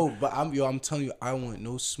 good, Cal?" yo, but I'm telling you, I want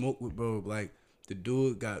no smoke with bro. Like the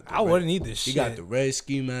dude got. I wouldn't need this He shit. got the red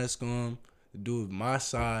ski mask on. The dude my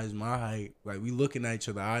size, my height. Like we looking at each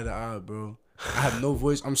other eye to eye, bro. I have no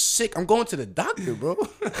voice. I'm sick. I'm going to the doctor, bro.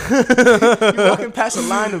 You walking past a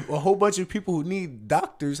line of a whole bunch of people who need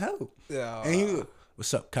doctors' help. Yeah. And he,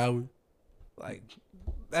 what's up, coward? Like,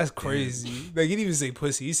 that's crazy. Like, he didn't even say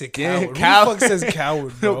pussy. He said Yeah, coward. Who the coward. fuck says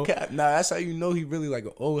coward, bro? No cap. Nah, that's how you know he really like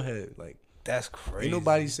an old head. Like, That's crazy. ain't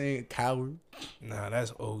nobody saying coward. Nah,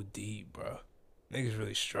 that's OD, bro. Niggas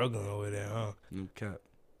really struggling over there, huh? No cap.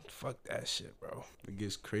 Fuck that shit, bro. It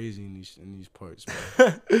gets crazy in these parts,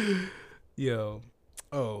 bro. Yo.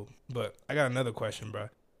 Oh, but I got another question, bro.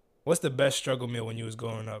 What's the best struggle meal when you was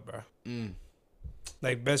growing up, bro?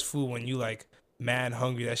 Like, best food when you, like, mad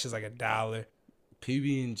hungry. That shit's like $1.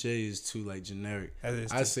 PB&J is too like generic. That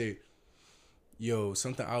is I too- say, yo,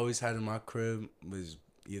 something I always had in my crib was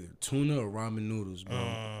either tuna or ramen noodles, bro.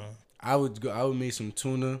 I would make some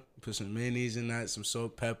tuna, put some mayonnaise in that, some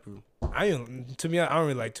salt, pepper. To me, I don't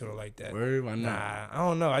really like tuna like that. Word, why not? Nah, I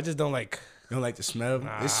don't know. I just don't like. You don't like the smell?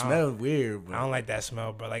 Nah, It smells weird, bro. I don't like that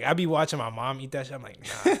smell, bro. Like, I be watching my mom eat that shit. I'm like,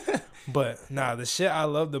 nah. But nah, the shit I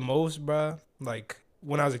love the most, bro. Like,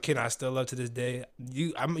 when I was a kid, I still love to this day.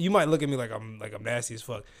 You might look at me like I'm nasty as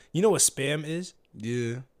fuck. You know what Spam is?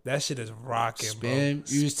 Yeah. That shit is rocking, Spam,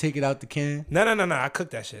 bro. you just take it out the can? No. I cook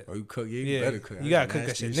that shit. Or you cook? Yeah, you Yeah, better cook. you gotta That's cook that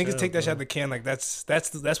nasty shit. as Niggas hell, take that shit bro. out the can like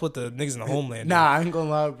that's what the niggas in the homeland. Nah, I ain't gonna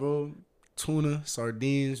lie, bro. Tuna,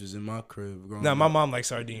 sardines was in my crib. do. Nah, my mom likes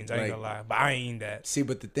sardines. I ain't Like- gonna lie, but I ain't eating that. See,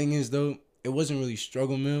 but the thing is though, it wasn't really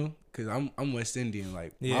struggle meal because I'm West Indian.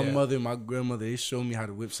 Like Yeah. my mother, my grandmother, they showed me how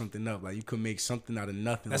to whip something up. Like you could make something out of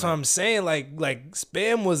nothing. That's like, what I'm saying. Like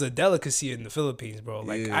Spam was a delicacy in the Philippines, bro.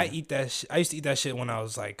 Like Yeah. I eat that. I used to eat that shit when I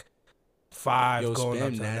was like 5, Yo, going up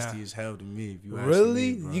Spam to nasty now. as hell to me. If you ask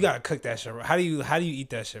Really? me, bro. You gotta cook that shit, bro. How do you eat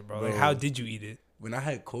that shit, bro? Like Bro. how did you eat it? When I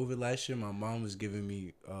had COVID last year, my mom was giving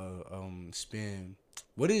me Spam.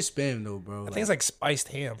 What is Spam though, bro? I think it's like spiced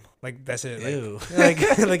ham. Like that's it. Ew. Like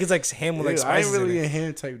like it's like ham with like Ew, I ain't spices really in it. a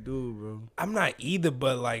ham type dude, bro. I'm not either,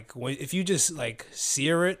 but like if you just like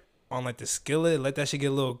sear it on like the skillet, let that shit get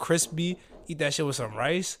a little crispy, eat that shit with some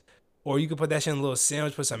rice, or you could put that shit in a little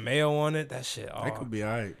sandwich, put some mayo on it. That shit, That could be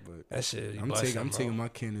alright, but that shit. I'm bussin', bro. taking my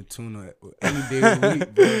can of tuna any day of the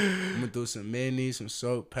week, bro. I'm gonna throw some mayonnaise, some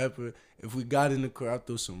salt, pepper. If we got in the car, I'll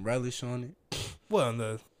throw some relish on it. What on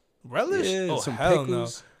the relish? Yeah, Oh some hell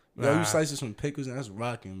pickles. no. Yo, Nah. you slice some pickles and that's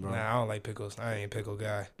rocking, bro. Nah, I don't like pickles. I ain't a pickle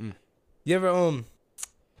guy. Mm. You ever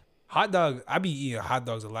hot dog? I be eating hot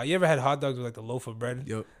dogs a lot. You ever had hot dogs with like the loaf of bread?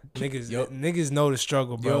 Yo, Niggas, Yo. niggas know the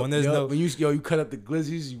struggle, bro. yo, when there's yo, no, when you cut up the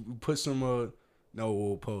glizzies, you put some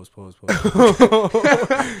No, pause.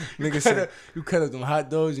 Nigga said, You cut up them hot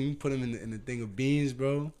dogs and you put them in the thing of beans,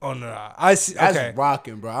 bro. "Oh no, I see." That's Okay,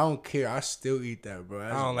 rocking, bro. I don't care. I still eat that, bro.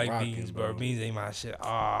 That's I don't like rocking, beans, bro. Beans ain't my shit.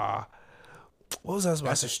 What was I supposed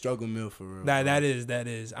That's to a struggle meal for real. That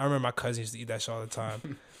is. I remember my cousin used to eat that shit all the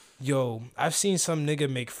time. Yo, I've seen some nigga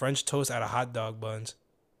make French toast out of hot dog buns.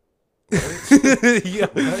 Yeah.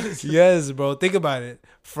 Yes, bro. Think about it.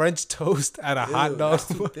 French toast out of hot dog. That's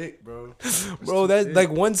too thick, bro. Bro, that like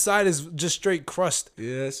one side is just straight crust.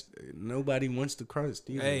 Yes, nobody wants the crust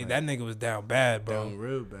either. Hey, like, that nigga was down bad, bro. down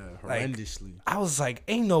real bad, Like, horrendously. I was like,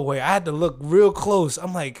 ain't no way. I had to look real close.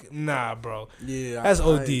 I'm like, nah, bro. Yeah, That's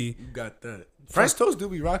OD. You got that. French toast do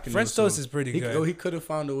be rocking. French though, toast so is pretty good. He could have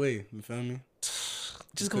found a way. You feel me?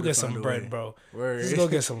 Just go could've get some found a bread, way. bro. Word. Just go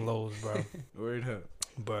get some loaves, bro. Word up.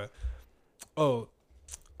 But all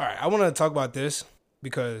right, I want to talk about this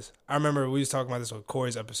because I remember we was talking about this with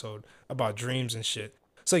Corey's episode about dreams and shit.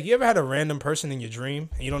 So you ever had a random person in your dream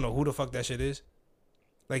and you don't know who the fuck that shit is?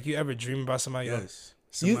 Like you ever dream about somebody? Yes,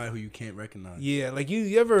 somebody who you can't recognize. Yeah, like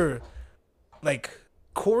you ever like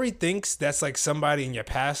Corey thinks that's like somebody in your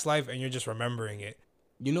past life and you're just remembering it.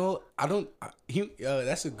 You know,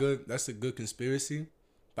 that's a good conspiracy.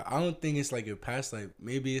 But I don't think it's like your past life.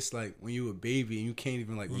 Maybe it's like when you were a baby and you can't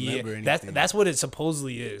even like remember anything. That's what it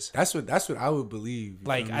supposedly is. That's what I would believe.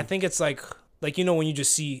 Like I think it's like you know when you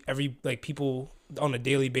just see every like people on a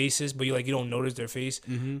daily basis, but you don't notice their face.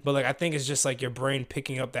 Mm-hmm. But like I think it's just like your brain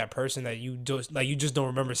picking up that person that you just don't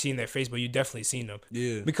remember seeing their face, but you definitely seen them.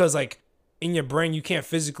 Yeah. Because like in your brain you can't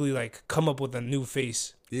physically like come up with a new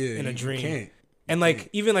face. Yeah. In a dream. You can't. And like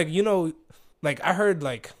even like like I heard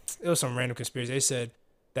like it was some random conspiracy. They said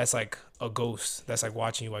that's like a ghost that's like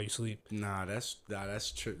watching you while you sleep. Nah, that's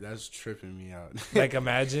tripping me out. Like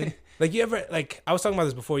imagine. Like you ever like I was talking about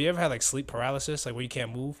this before. You ever had like sleep paralysis, like where you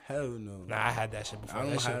can't move? Hell no. Nah, I had that shit before. I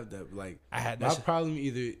don't have that. Like I had that. My shit. problem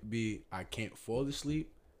either be I can't fall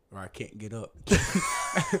asleep or I can't get up.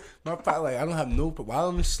 My problem, like I don't have no while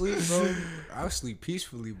I'm asleep, bro. I sleep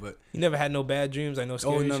peacefully, but You never had no bad dreams, like no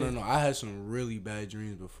scary shit? no. I had some really bad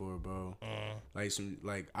dreams before, bro.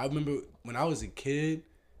 I remember when I was a kid.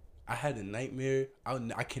 I had a nightmare.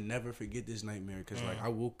 I can never forget this nightmare because like I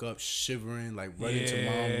woke up shivering, like running to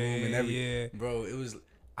my room and everything. Yeah. Bro,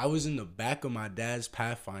 I was in the back of my dad's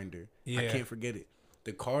Pathfinder. I can't forget it.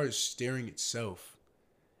 The car is steering itself.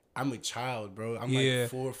 I'm a child, bro. I'm like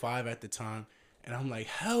 4 or 5 at the time, and I'm like,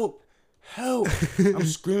 help. I'm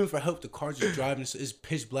screaming for help. The car's just driving. It's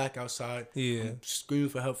pitch black outside. Yeah. I'm screaming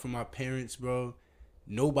for help from my parents, bro.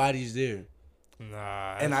 Nobody's there.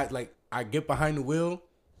 Nah. And I get behind the wheel.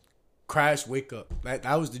 Crash, wake up.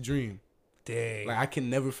 That was the dream. Dang. Like I can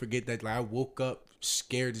never forget that. Like I woke up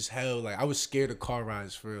scared as hell. Like I was scared of car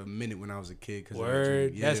rides for a minute when I was a kid.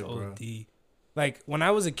 Word. That's bro. OD. Like when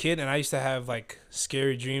I was a kid and I used to have like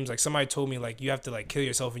scary dreams. Like somebody told me like you have to like kill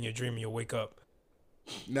yourself in your dream and you'll wake up.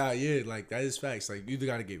 Nah, yeah, like that is facts. Like you either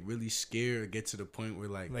gotta get really scared or get to the point where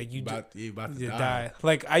like you about to die.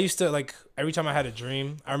 Like I used to like every time I had a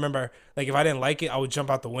dream, I remember like if I didn't like it, I would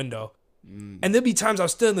jump out the window. And there'd be times I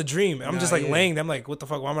was still in the dream and I'm just like laying there. I'm like, what the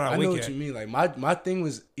fuck? Why am I not awake yet? I know what you mean. Like my thing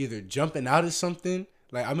was either jumping out of something.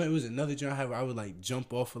 Like I mean, it was another dream I had where I would like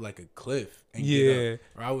jump off of like a cliff and get up,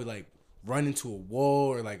 or I would like run into a wall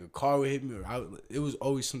or like a car would hit me, or it was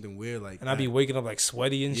always something weird like. And I'd be waking up like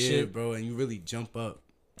sweaty and shit. Yeah, bro, and you really jump up.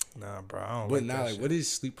 Nah, bro. I don't but like now, that like, shit. what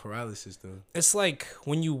is sleep paralysis though? It's like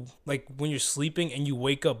when you're sleeping and you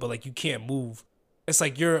wake up, but like you can't move. It's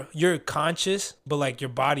like you're conscious, but like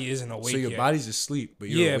your body isn't awake. So your yet. body's asleep, but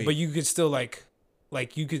you're awake. But you could still like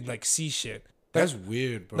you could like see shit. That's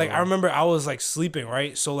weird, bro. Like I remember I was like sleeping,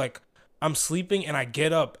 right? So like I'm sleeping and I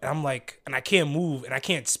get up and I'm like and I can't move and I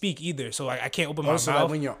can't speak either. So like I can't open my also, mouth.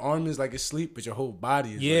 like when your arm is like asleep, but your whole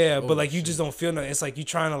body is but like you just don't feel nothing. It's like you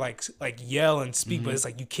trying to like yell and speak, but it's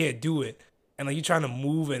like you can't do it. And like you trying to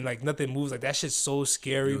move and like nothing moves. Like that shit's so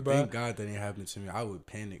scary, bro. Thank God that ain't happening to me. I would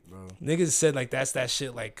panic, bro. Niggas said like that's that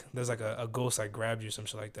shit. Like there's like a ghost like grabbed you or some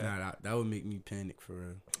shit like that. Nah, that would make me panic for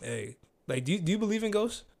real. Hey, like do you believe in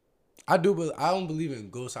ghosts? I do, but I don't believe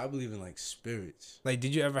in ghosts. I believe in like spirits. Like,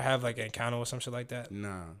 did you ever have like an encounter with some shit like that?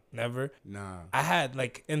 Nah, Never. nah, I had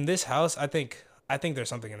like in this house. I think there's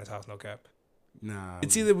something in this house. No cap. nah.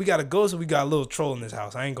 It's either we got a ghost or we got a little troll in this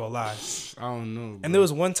house. I ain't gonna lie. I don't know. Bro. And there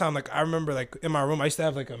was one time, like, I remember, like, in my room, I used to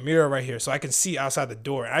have, like, a mirror right here so I can see outside the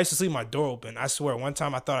door. And I used to sleep my door open. I swear, one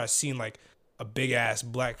time I thought I seen, like, a big-ass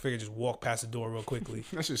black figure just walk past the door real quickly.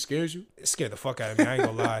 That shit scares you? It scared the fuck out of me. I ain't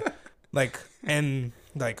gonna lie. Like, and,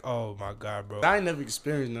 like, oh, my God, bro. I ain't never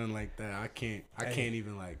experienced nothing like that. I can't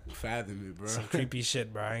even, like, fathom it, bro. Some creepy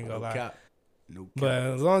shit, bro. I ain't gonna lie. No cap. But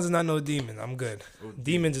as long as it's not no demon, I'm good. OD.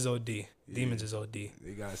 Demons is OD. Yeah. Demons is OD.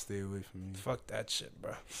 They gotta stay away from me. Fuck that shit,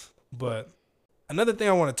 bro. But another thing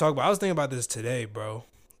I want to talk about. I was thinking about this today, bro.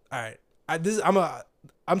 All right,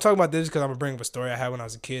 I'm talking about this because I'm gonna bring up a story I had when I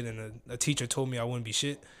was a kid, and a teacher told me I wouldn't be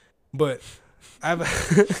shit. But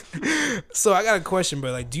so I got a question,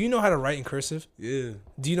 bro. Like, do you know how to write in cursive? Yeah.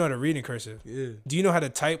 Do you know how to read in cursive? Yeah. Do you know how to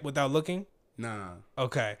type without looking? Nah.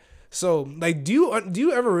 Okay. So, like, do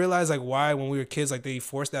you ever realize, like, why when we were kids, like, they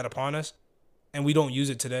forced that upon us and we don't use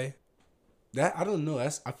it today? That I don't know. I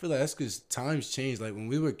feel like that's because times changed. Like when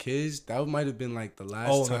we were kids, that might have been like the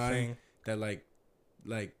last time that like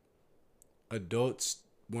adults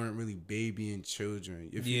weren't really babying children.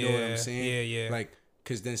 If you know what I'm saying. Yeah. Like,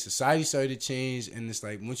 cause then society started to change, and it's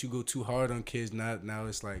like once you go too hard on kids, now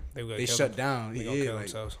it's like they shut down.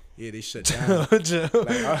 They shut down. They'll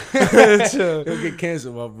get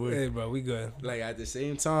canceled, my boy. Hey, bro, we good. Like at the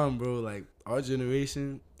same time, bro. Like our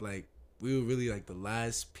generation, like we were really like the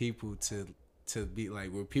last people to be like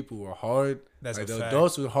where people were hard. That's like a the fact.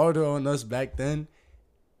 Adults were harder on us back then,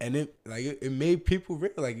 and it made people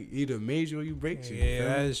real. Like either made you or you break you. Yeah,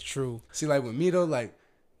 that is true. See, like with me though, like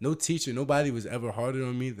no teacher, nobody was ever harder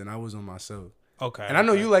on me than I was on myself. Okay. And I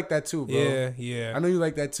know you like that too, bro. Yeah. I know you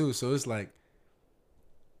like that too. So it's like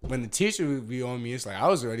when the teacher would be on me, it's like I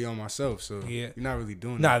was already on myself. So you're not really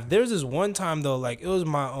doing that. There's this one time though, like it was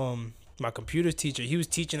my computer teacher. He was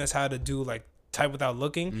teaching us how to do like type without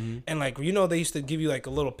looking, and like they used to give you like a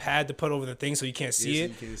little pad to put over the thing so you can't see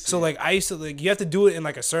it. So like I used to like you have to do it in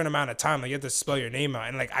like a certain amount of time. Like you have to spell your name out,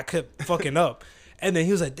 and like I kept fucking up. And then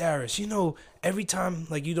he was like, Darius, every time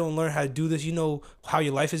like you don't learn how to do this, how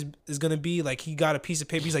your life is gonna be. Like he got a piece of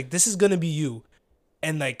paper. He's like, this is gonna be you,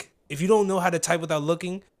 and like if you don't know how to type without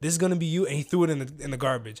looking, this is gonna be you. And he threw it in the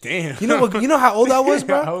garbage. Damn. You know how old I was,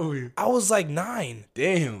 bro? How old were you? I was like 9. How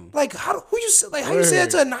you say that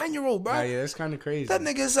to a 9-year-old, bro? Yeah, that's kind of crazy. That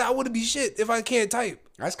nigga said I wouldn't be shit if I can't type.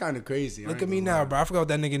 That's kind of crazy. Look at me now, bro. I forgot what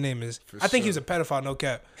that nigga name is. I think he was a pedophile, no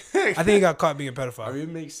cap. I think he got caught being a pedophile. I mean, it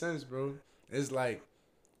makes sense, bro. It's like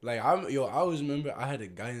I always remember I had a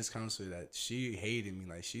guidance counselor that she hated me.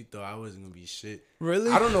 Like she thought I wasn't gonna be shit. Really?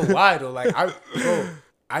 I don't know why though. Like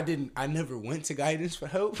I never went to guidance for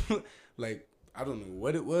help. Like I don't know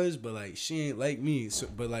what it was, but like she ain't like me. So,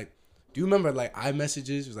 but like, do you remember like iMessages?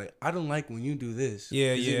 It was like I don't like when you do this.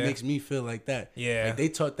 Yeah. It makes me feel like that. Yeah. Like they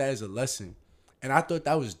taught that as a lesson, and I thought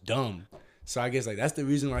that was dumb. So I guess like that's the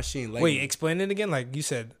reason why she ain't like me. Wait, explain it again. Like you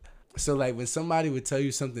said. So like when somebody would tell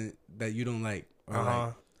you something that you don't like, or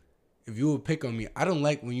like, if you would pick on me, I don't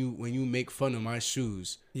like when you make fun of my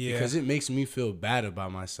shoes. Yeah. Because it makes me feel bad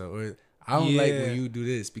about myself. Or I don't like when you do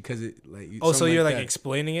this because it like. So you're like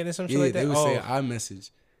explaining it or something like that. They would say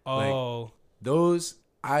iMessage. Oh. Like, those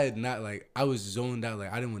I had not like. I was zoned out.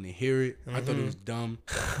 Like I didn't want to hear it. I thought it was dumb.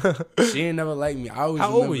 She ain't never liked me. I always.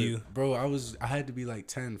 How old were you, bro? I had to be like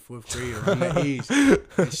 10, 4th grade around that age.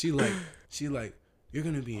 And she like. You're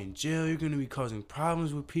gonna be in jail. You're gonna be causing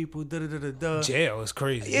problems with people. Da da da da da. Jail is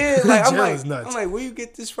crazy. Yeah, like jail is nuts. I'm like, where you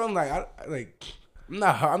get this from? Like, I'm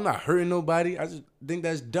not hurting nobody. I just think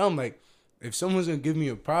that's dumb. Like, if someone's gonna give me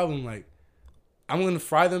a problem, like, I'm gonna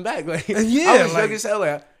fry them back. Like, I was young as hell.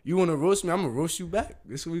 Like, you wanna roast me? I'm gonna roast you back.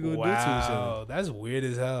 That's what we gonna do to each other. Wow, that's weird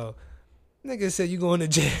as hell. Nigga said you going to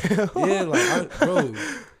jail. Yeah, like, bro.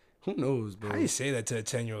 Who knows, bro? How you say that to a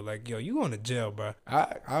 10-year-old? Like, yo, you going to jail, bro?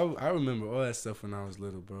 I remember all that stuff when I was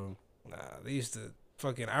little, bro. Nah, they used to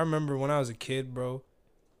fucking. I remember when I was a kid, bro.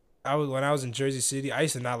 When I was in Jersey City, I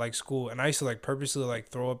used to not like school, and I used to like purposely like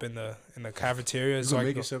throw up in the cafeteria. So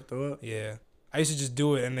make yourself throw up. Yeah, I used to just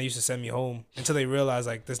do it, and they used to send me home until they realized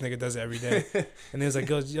like this nigga does it every day, and they was like,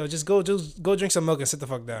 just go drink some milk and sit the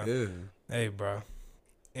fuck down. Yeah. Hey, bro,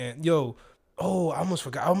 and yo, I almost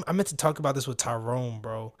forgot. I meant to talk about this with Tyrone,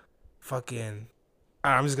 bro. Fucking,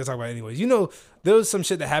 I'm just gonna talk about it anyways. There was some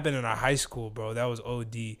shit that happened in our high school, bro. That was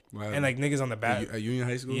OD. Wow. And like niggas on the back. Are you in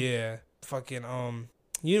high school? Yeah. Fucking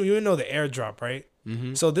you know the airdrop, right?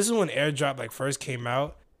 Mm-hmm. So this is when airdrop like first came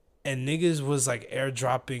out, and niggas was like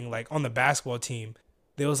airdropping like on the basketball team.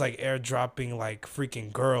 They was like airdropping like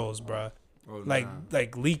freaking girls, bro. Oh,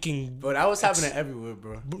 like leaking. But that was happening everywhere,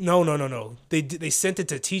 bro. No. They sent it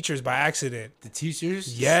to teachers by accident. The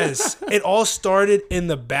teachers? Yes. It all started in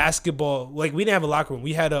the basketball. Like we didn't have a locker room.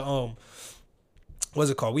 We had a what's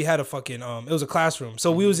it called? We had a fucking it was a classroom.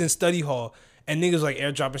 So we was in study hall, and niggas like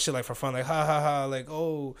airdropping shit like for fun, like ha ha ha, like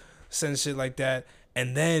send shit like that.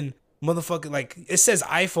 And then motherfucker, like it says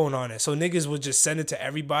iPhone on it, so niggas would just send it to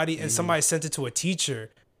everybody, and somebody sent it to a teacher.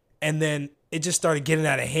 And then it just started getting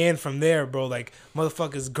out of hand from there, bro. Like,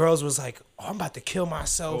 motherfuckers, girls was like, oh, I'm about to kill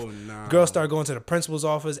myself. Oh, nah. Girls started going to the principal's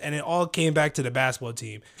office, and it all came back to the basketball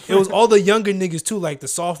team. It was all the younger niggas, too, like the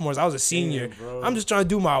sophomores. I was a senior. Damn, I'm just trying to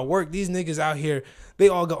do my work. These niggas out here, they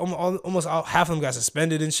all got, almost half of them got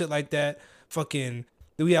suspended and shit like that. Fucking,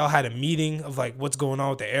 we all had a meeting of, like, what's going on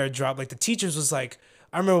with the airdrop. Like, the teachers was like,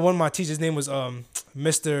 I remember one of my teachers' name was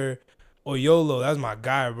Mr. Oyolo. That was my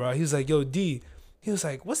guy, bro. He was like, yo, D. He was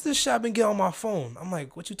like, what's this shit I've been getting on my phone? I'm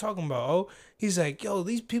like, what you talking about, oh? He's like, yo,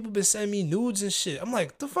 these people been sending me nudes and shit. I'm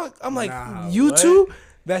like, the fuck? I'm like, you what? too?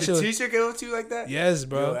 That The shit was, teacher gave it to you like that? yes,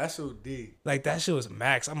 bro. Yo, that's so deep. Like, that shit was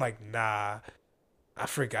max. I'm like, nah. I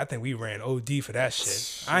think we ran OD for that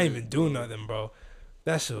shit. I ain't even do nothing, bro.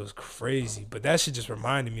 That shit was crazy. But that shit just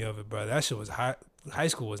reminded me of it, bro. That shit was high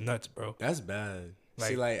school was nuts, bro. That's bad. Like-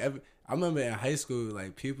 See, like, I remember in high school,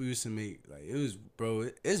 like, people used to make, like, it was, bro,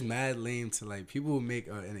 it's mad lame to, like, people would make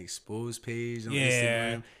an exposed page on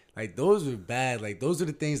Instagram. Like, those were bad. Like, those are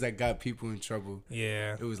the things that got people in trouble.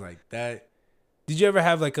 Yeah. It was like that. Did you ever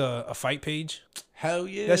have, like, a fight page? Hell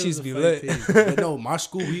yeah. That it used was to a be fight lit. page. But no, my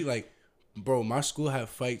school, my school had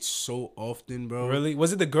fights so often, bro. Really?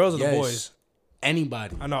 Was it the girls or the Yes. boys?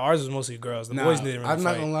 Anybody. I know ours was mostly girls. The Nah, boys didn't really I'm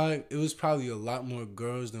not fight. gonna lie, it was probably a lot more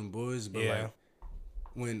girls than boys, but Yeah. like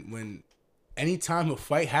when anytime a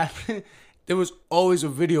fight happened, there was always a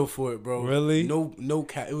video for it, bro. Really? No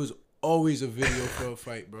cat. It was always a video for a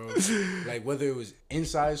fight, bro. Like whether it was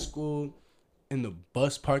inside school, in the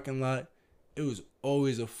bus parking lot, it was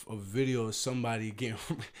always a video of somebody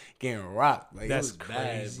getting rocked. Like That's it was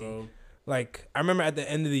bad, crazy. bro. Like, I remember at the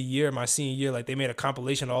end of the year, my senior year, like, they made a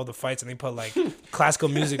compilation of all the fights and they put, like, classical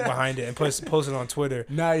music behind it and posted on Twitter.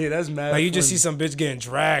 Nah, yeah, that's mad. Like, you just see funny. some bitch getting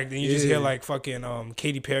dragged and you just Yeah. hear, like, fucking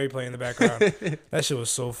Katy Perry playing in the background. That shit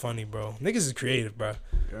was so funny, bro. Niggas is creative, bro.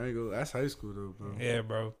 I ain't go. That's high school though, bro. Yeah,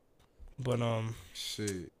 bro. But,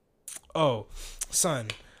 Shit. oh, son.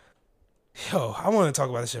 Yo, I want to talk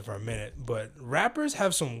about this shit for a minute, but rappers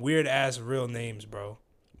have some weird-ass real names, bro.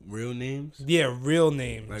 Real names? Yeah, real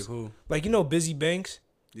names. Like who? Like, you know Busy Banks?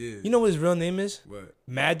 Yeah. You know what his real name is? What?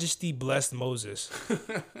 Majesty Blessed Moses.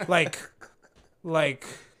 like,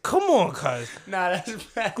 come on, cuz. Nah, that's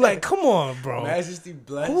bad. Like, come on, bro. Majesty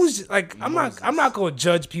blessed. Who's like? I'm Moses. not gonna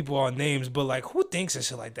judge people on names, but like, who thinks of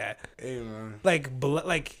shit like that? Hey man.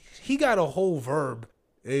 Like he got a whole verb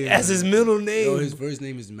Hey, as man. his middle name. Yo, his first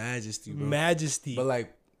name is Majesty, bro. Majesty. But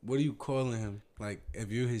like, what are you calling him? Like, if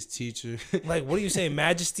you're his teacher, Like, what are you saying,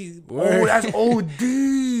 Majesty? Word. Oh, that's OD,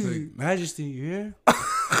 like, Majesty, you here?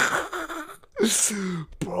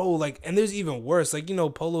 bro. Like, and there's even worse. Like, you know,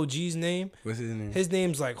 Polo G's name. What's his name? His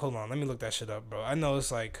name's like, hold on, let me look that shit up, bro. I know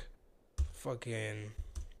it's like, fucking,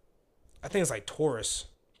 I think it's like Taurus.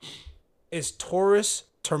 It's Taurus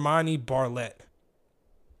Termani Barlett.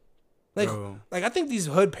 Like, Bro. like I think these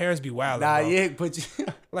hood parents be wild. Nah, bro. yeah, but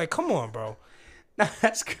Like, come on, bro. nah,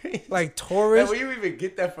 that's crazy. Like Taurus. Where you even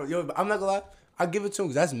get that from? Yo, I'm not gonna lie. I'll give it to him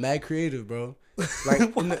because that's mad creative, bro. Like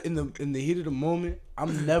in the heat of the moment,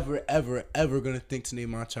 I'm never ever ever gonna think to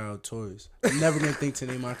name my child Taurus. I'm never gonna think to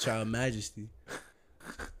name my child Majesty.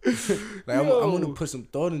 Like I'm gonna put some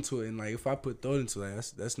thought into it, and like if I put thought into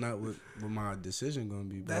it, that's not what my decision gonna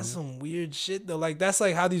be, bro. That's some weird shit though. Like that's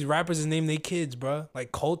like how these rappers is name their kids, bro.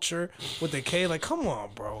 Like Culture with the K. Like, come on,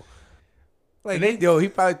 bro. Like, Yo, he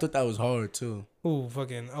probably thought that was hard too. who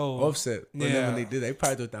fucking Offset. But then yeah. when they did that, they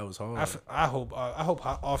probably thought that was hard. I hope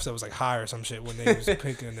Offset was like high or some shit when they was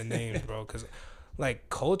picking the names, bro. Cause like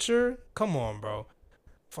Culture, come on, bro.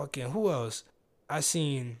 Fucking who else? I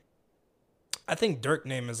think Dirk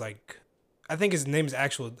name is like, I think his name is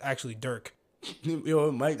actually Dirk. Yo,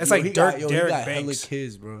 it might. It's yo, like he Dirk got, yo, Derek he got Banks. hella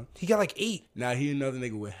kids, bro. He got like 8 Nah, he another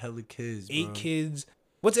nigga with hella kids, bro. 8 kids.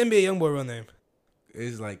 What's NBA YoungBoy real name?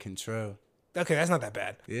 It's like Contrell. Okay, that's not that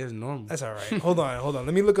bad. Yeah, it's normal. That's all right. Hold on.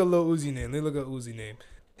 Let me look at Lil Uzi name.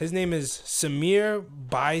 His name is Samir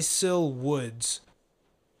Bisil Woods.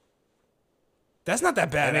 That's not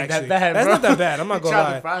that bad, That ain't actually. that bad, That's bro. not that bad. I'm not You gonna tried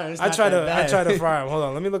to lie. fry him. It's I not try that to bad. fry him. Hold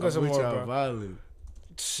on. Let me look at some with more, y'all bro. violent.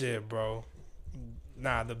 Shit, bro.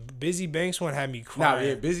 Nah, the Busy Banks one had me Nah, crying.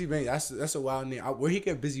 yeah, Busy Banks. That's a wild name. Where he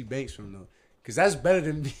get Busy Banks from though? Cause that's better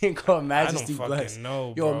than being called Majesty I don't Blessed. fucking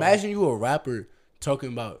know, Yo, bro. imagine you a rapper talking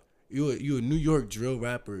about you a New York drill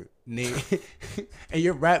rapper name, and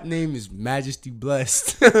your rap name is Majesty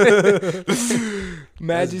Blessed.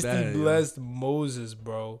 Majesty bad, Blessed Moses,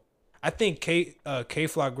 bro. I think K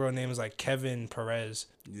Flock girl name is like Kevin Perez.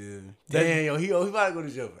 Yeah. That- Damn, yo, he about to go to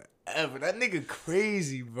jail for ever. That nigga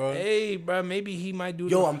crazy, bro. Hey, bro, maybe he might do.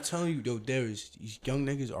 Yo, I'm telling you, these young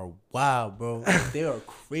niggas are wild, bro. They are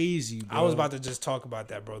crazy, bro. I was about to just talk about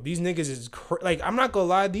that, bro. These niggas is like, I'm not gonna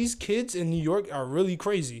lie, these kids in New York are really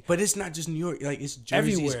crazy. But it's not just New York, like it's Jersey,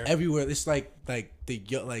 Everywhere. it's everywhere. It's like the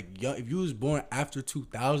young, if you was born after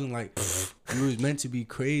 2000, like you was meant to be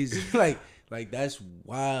crazy, like that's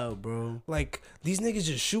wild, bro. Like these niggas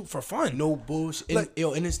just shoot for fun. No bullshit. And, Like-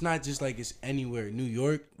 and it's not just like it's anywhere. New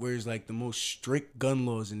York, where it's like the most strict gun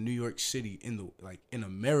laws in New York City, in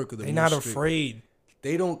America. They not afraid.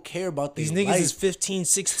 They don't care about These their niggas life. is 15,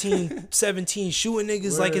 16, 17 shooting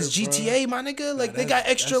niggas like it's Word, GTA, my nigga. Like they that's-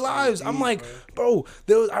 got extra that's lives. OD, I'm like, bro,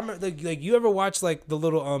 there was, I remember, like you ever watch like the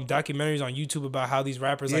little documentaries on YouTube about how these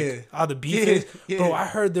rappers Yeah. like how the beef Yeah, is? yeah. Bro, I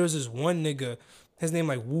heard there was this one nigga, his name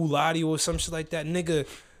like Wu Lottie or some shit like that.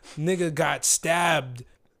 Nigga got stabbed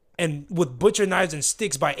and with butcher knives and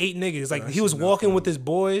sticks by 8 niggas. Like that he was shit not walking funny. with his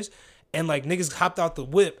boys. And like niggas hopped out the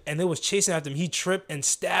whip and they was chasing after him. He tripped and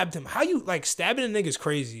stabbed him. How you like stabbing a nigga's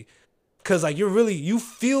crazy? Cause like you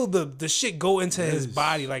feel the shit go into his Yes.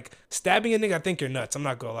 body. Like stabbing a nigga, I think you're nuts. I'm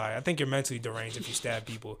not gonna lie. I think you're mentally deranged if you stab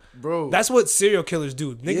people. Bro. That's what serial killers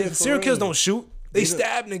do. Niggas, Yeah, for serial killers real. don't shoot. They They don't-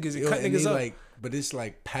 stab niggas and Yo, cut and niggas they, up. like, but it's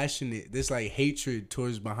like passionate. There's like hatred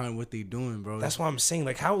towards behind what they doing, bro. That's why I'm saying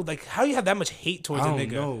like how you have that much hate towards I a don't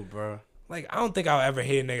nigga. know, bro. Like I don't think I'll ever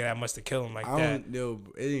hate a nigga that much to kill him like I that. don't know.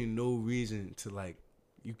 It ain't no reason to like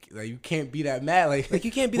you can't be that mad. Like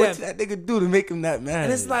you can't be what's that- that nigga do to make him that mad?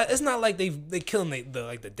 And it's not like they killing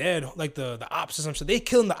the dead like the ops or some shit. They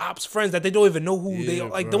killing the ops friends that they don't even know who they Yeah,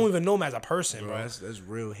 like bro. don't even know them as a person, bro. bro. That's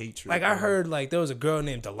real hatred. Like I bro. heard like there was a girl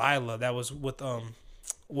named Delilah that was with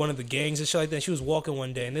one of the gangs and shit like that. She was walking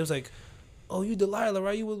one day and they was like, "Oh, you Delilah,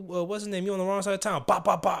 right? You what's his name? You on the wrong side of town? Bop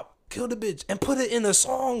bop bop, kill the bitch and put it in a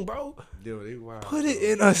song, bro. Yo, they wild. Put it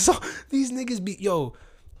in a song. These niggas be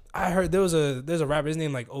I heard there's a rapper, his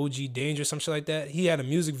name like OG Danger, some shit like that. He had a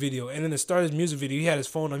music video, and in the start of his music video, he had his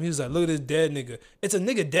phone on. He was like, "Look at this dead nigga. It's a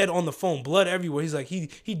nigga dead on the phone, blood everywhere." He's like, he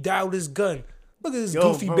died with his gun. Look at this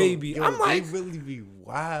goofy bro, baby. Yo, I'm like, they really be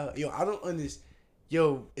wild. Yo, I don't understand.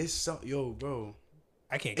 Yo, it's so bro.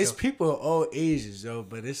 I can't. It's Kill. people of all ages, yo,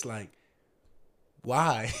 but it's like,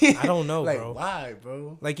 why? I don't know, like, bro. why,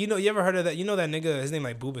 bro? Like you ever heard of that? You know that nigga? His name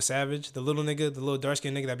like Booba Savage, the little dark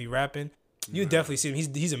skinned nigga that be rapping. You definitely see him.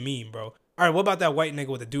 He's a meme, bro. All right, what about that white nigga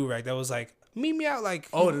with the do-rag that was like, meet me out, like,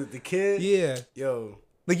 Oh, the kid. yeah, Yo,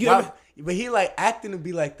 like you why- ever, but he like acting to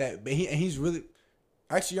be like that. But he's really.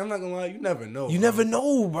 Actually, I'm not gonna lie. You never know. you bro. never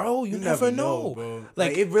know, bro. You never know, bro. Like,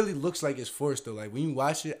 Like it really looks like it's forced though. Like when you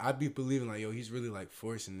watch it, I be believing like, yo, he's really like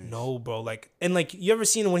forcing this. no, bro. Like, and like, you ever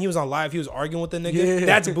seen him when he was on live? He was arguing with the nigga. Yeah.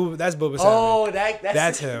 That's Booba Savage. Oh,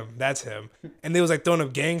 That's him. That's him. And they was like throwing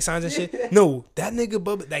up gang signs and shit. No, that nigga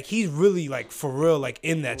Bubba, like he's really like for real, like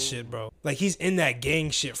in that shit, bro. Like he's in that gang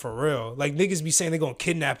shit for real. Like niggas be saying they gonna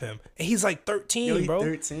kidnap him, and he's like 13, Yo, he bro.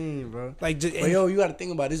 13, bro. Like, just, But yo, you got to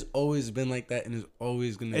think about it. It's always been like that, and it's always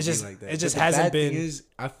gonna It's be just- like that. it just But the hasn't bad thing been- Is,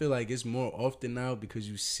 I feel like it's more often now because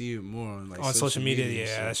you see it more on like on social media. and Yeah,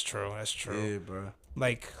 shit. that's true. That's true. Yeah, bro.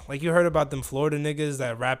 Like you heard about them Florida niggas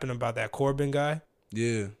that rapping about that Corbin guy.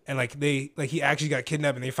 Yeah, And like he actually got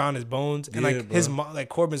kidnapped and they found his bones and Yeah, like bro. his like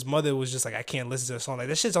Corbin's mother was just like, I can't listen to the song, like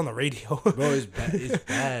that shit's on the radio. bro, it's bad. It's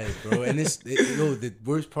bad, bro. And yo, the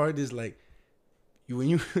worst part is like, when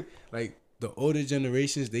you like the older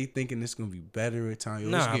generations, they thinking it's gonna be better at time. Yo,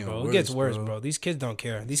 it's Nah, getting bro, worse, it gets worse, bro. These kids don't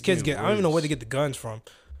care. These kids getting I don't even know where worse. to get the guns from.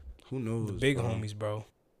 Who knows? The big bro? homies, bro.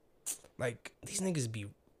 Like these niggas be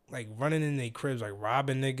like running in their cribs, like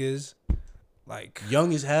robbing niggas. Like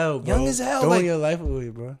Young as hell, bro. Young as hell, Throwing like- your life away,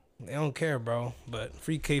 bro. they don't care, bro. But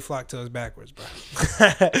free K Flock to us backwards, bro.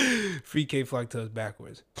 Free K Flock to us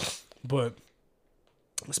backwards. But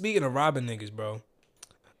speaking of robbing niggas, bro,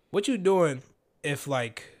 what you doing if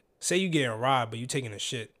like say you getting robbed but you taking a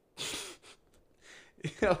shit?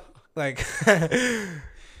 Yo, Like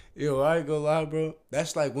yo, I ain't gonna lie, bro.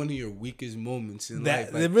 That's like one of your weakest moments in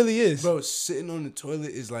that life. it really is. Bro, sitting on the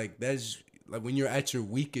toilet is like that's like when you're at your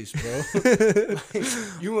weakest, bro.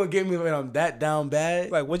 Like, you gonna get me when I'm that down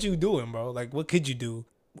bad? Like what you doing, bro? Like what could you do?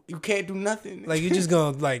 You can't do nothing. Like you just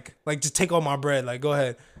gonna like just take all my bread. Like go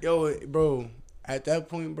ahead. yo, bro. At that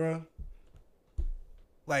point, bro,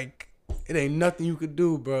 Like it ain't nothing you could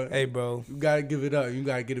do, bro. hey, bro, You gotta give it up. You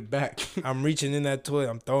gotta get it back. I'm reaching in that toilet.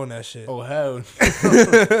 I'm throwing that shit. Oh hell,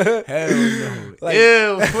 no. Hell no. Like-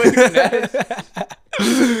 Ew,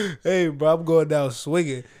 nasty. Hey, bro, I'm going down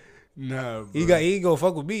swinging. Nah, bro. He ain't gonna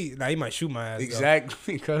fuck with me. Nah, he might shoot my ass. Though.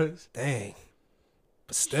 exactly because Dang.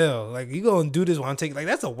 But still, like, you gonna do this while I'm taking, like,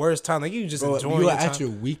 that's the worst time. Like, you just Bro, enjoying you your are at time. your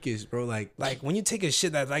weakest, bro. Like When you take a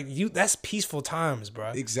shit that, like, that's peaceful times,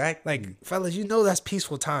 bro. exactly. Like, fellas, you know that's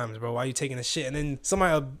peaceful times, bro, while you taking a shit. And then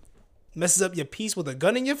somebody messes up your peace with a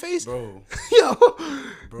gun in your face. bro, Yo.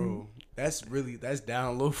 bro, that's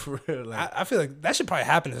down low for real. Like, I feel like that should probably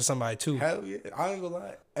happen to somebody, too. hell yeah, I ain't gonna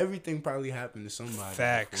lie. Everything probably happened to somebody.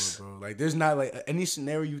 Facts. before, bro. Like, there's not like any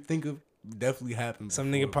scenario you think of definitely happened.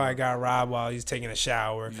 Some before, nigga probably bro. got robbed while he's taking a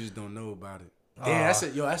shower. You just don't know about it. Damn,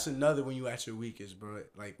 Aw. that's another when you at your weakest, bro.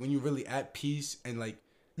 Like when you really at peace and like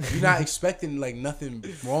you're not expecting like nothing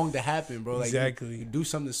wrong to happen, bro. Like Exactly. you do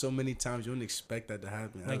something so many times, you don't expect that to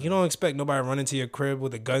happen. Like, you don't expect nobody running to your crib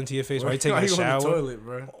with a gun to your face while you're taking a on the shower. toilet,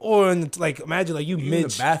 bro. Or like, imagine like you in mid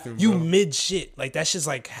the bathroom, you bro. mid shit. Like, that shit's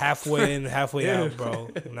like halfway in, halfway Yeah. out, bro.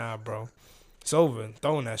 Nah, bro. It's over.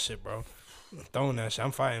 Throwing that shit, bro. Throwing that shit.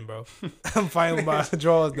 I'm fighting, bro. I'm fighting by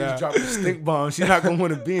draws You down. just drop a stink bomb. She's not gonna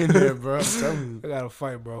want to be in there, bro. I'm telling I gotta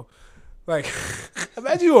fight, bro. Like,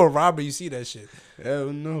 imagine you a robber, you see that shit. you. Hell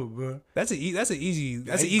no, bro. That's an easy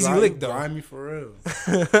That easy lick though. Grimy for real.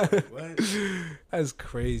 What? That's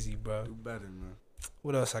crazy, bro. Do better, man.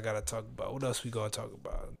 What else I gotta talk about? What else we gonna talk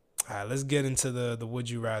about? All right, let's get into the would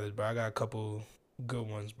you rather, bro. I got a couple good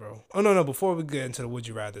ones, bro. Oh no, before we get into the would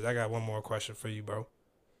you rather, I got one more question for you, bro.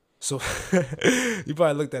 So you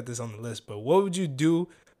probably looked at this on the list, but what would you do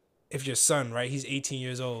if your son, right? He's 18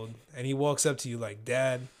 years old and he walks up to you like,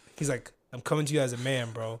 Dad, he's like, I'm coming to you as a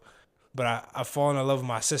man, bro, but I fallen in love with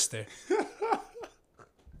my sister.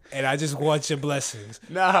 And I just want your blessings.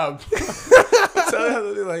 Nah, bro.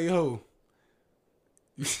 Tell them like, yo,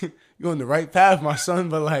 you on the right path, my son,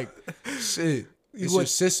 but like, shit. It's your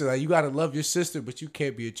sister. Like, you gotta love your sister, but you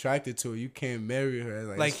can't be attracted to her. You can't marry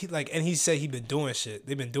her. And he said he been doing shit.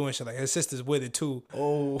 They've been doing shit. Like, his sister's with it too.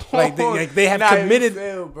 oh, Like they have committed. You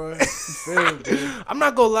failed, bro. You failed, bro. I'm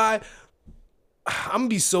not gonna lie. I'm gonna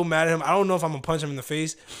be so mad at him. I don't know if I'm gonna punch him in the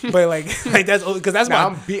face, but like that's because that's Nah,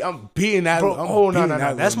 my I'm beating that. bro. I'm No, beating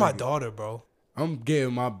that that's little my nigga. daughter, bro. I'm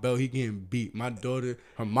getting my belt. He getting beat. My daughter,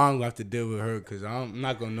 her mom will have to deal with her because I'm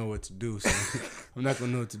not gonna know what to do. So I'm not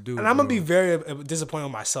gonna know what to do. And I'm gonna bro. be very disappointed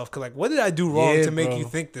with myself because like, what did I do wrong Yeah, to make bro. you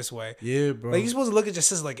think this way? Yeah, bro. Like, you're supposed to look at your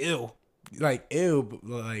sister like, ew. like ill, but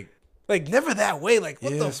like Never that way. Like,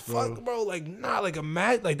 what Yes, the fuck, bro. bro? Like, nah, like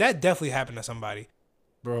like that definitely happened to somebody.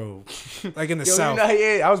 bro. Like in the Yo, South. you know,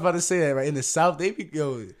 yeah, I was about to say that right in the South. They be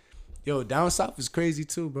yo down south is crazy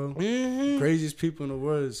too, bro. Mm-hmm. Craziest people in the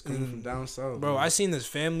world is coming from down south, Bro, I seen this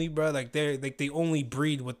family, bro. Like they only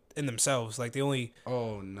breed within themselves. Like they only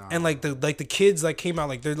oh no, and like the kids like came out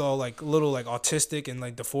like they're all like little like autistic and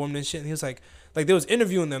like deformed and shit. And he was like they was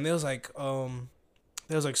interviewing them. They was like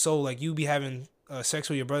so like you be having sex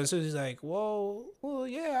with your brother and sister. He's like, well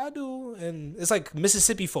yeah I do. And it's like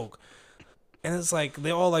Mississippi folk. And it's like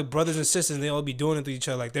they all like brothers and sisters and they all be doing it to each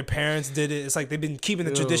other. Like their parents did it. It's like they've been keeping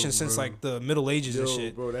the Yo, tradition since bro. like the Middle Ages and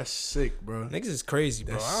shit. bro, that's sick, bro. Niggas is crazy,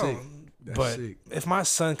 bro. That's I don't- sick. That's but sick. if my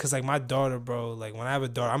son, cause like my daughter, bro, like when I have a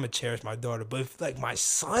daughter, I'm gonna cherish my daughter. But if like my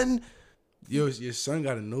son, Yo, your son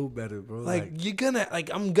gotta know better, bro. like you're gonna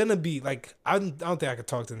like I'm gonna be like I don't think I could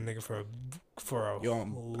talk to the nigga for a yo,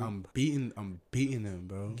 I'm beating him,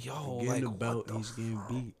 bro. Yo, Getting like, the what belt, the he's getting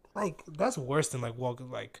beat. like that's worse than like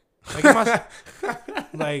walking like if my,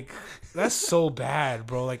 like that's so bad,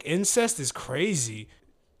 bro. Like incest is crazy,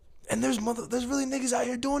 and there's really niggas out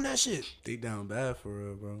here doing that shit. They down bad for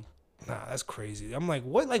real, bro. Nah, that's crazy. I'm like,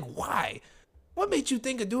 what? Like, why? What made you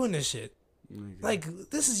think of doing this shit? Nigga. Like,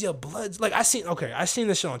 this is your blood. Like, I seen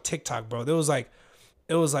this shit on TikTok, bro. It was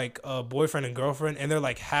like a boyfriend and girlfriend, and they're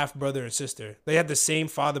like half brother and sister. They had the same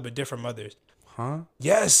father but different mothers. Huh?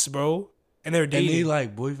 Yes, bro. And they're And dating. they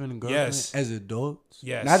like boyfriend and girlfriend Yes. as adults?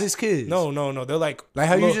 Yes. Not as kids. No. They're like Like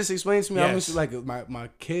how you look, just explained to me, I'm Yes. just like my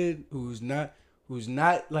kid who's not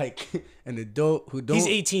like an adult who don't. He's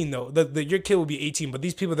 18 though. Your kid will be 18, but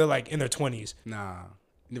these people they're like in their 20s. Nah,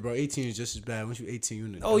 bro. 18 is just as bad. Once you 18, you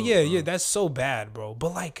an adult. Oh yeah, bro. yeah. That's so bad, bro.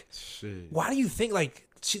 But like, Shit. why do you think like?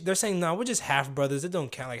 They're saying, nah, we're just half brothers. It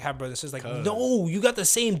don't count like half brothers. It's like, Cuz. no, you got the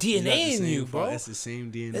same You got DNA the in same you, fa- bro. That's the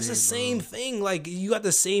same DNA. It's the bro. same thing. Like you got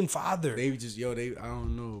the same father. They just I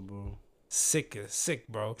don't know, bro. Sick,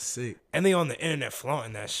 bro. Sick. And they on the internet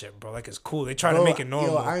flaunting that shit, bro. Like it's cool. They try to Bro, make it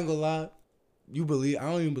normal. Yo, I ain't gonna lie. I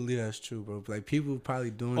don't even believe that's true, bro. Like people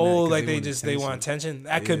probably doing that. oh, 'cause like they want attention.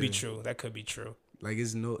 That could be Yeah. true. That could be true. Like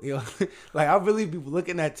it's no, yo, like I really be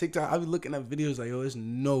looking at TikTok. I be looking at videos like, yo, there's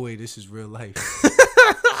no way this is real life.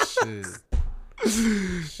 Shit.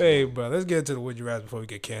 Hey, bro, let's get into the would you rather before we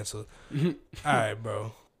get canceled. All right,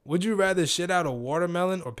 bro. Would you rather shit out a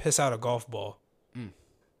watermelon or piss out a golf ball?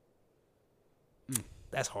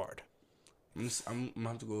 That's hard. I'm gonna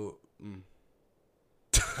have to go.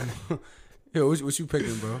 Yo, what you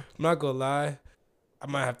picking, bro? I'm not gonna lie. I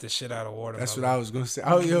might have to shit out of watermelon. That's what I was gonna say.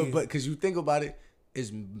 Oh, yo, but because you think about it,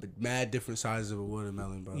 it's mad different sizes of a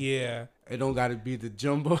watermelon, bro. Yeah. It don't gotta be the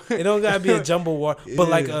jumbo. It don't gotta be a jumbo water, but Yeah.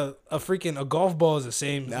 like a freaking golf ball is the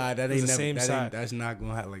same. Nah, that is ain't the never. same size. That's not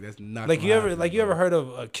gonna happen. Like that's not. Like gonna you ever happen, you ever bro. heard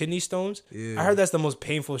of kidney stones? Yeah. I heard that's the most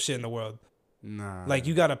painful shit in the world. Nah. Like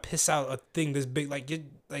you gotta piss out a thing this big. Like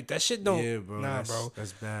that shit don't. Yeah, bro. Nah, that's, bro.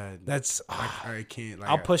 That's bad. That's I can't. Like,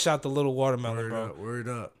 I'll push out the little watermelon, word bro. up. Word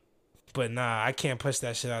up. But nah, I can't push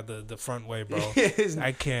that shit out the front way, bro. It's-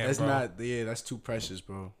 I can't. That's bro. not. Yeah, that's too precious,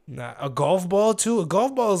 bro. Nah, a golf ball too. A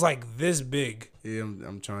golf ball is like this big. Yeah,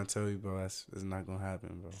 I'm trying to tell you, bro. That's not gonna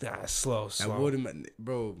happen, bro. Nah, slow. That watermelon,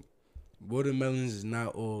 bro. Watermelons is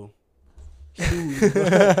not all.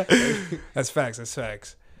 That's facts. That's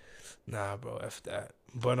facts. Nah, bro, F that.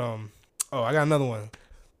 But oh, I got another one.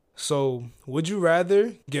 So, would you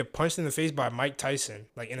rather get punched in the face by Mike Tyson,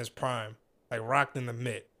 like in his prime, like rocked in the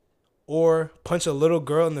mitt, or punch a little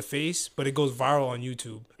girl in the face, but it goes viral on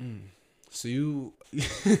YouTube? So you,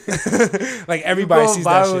 Like everybody going sees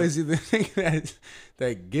that viral shit. is either thing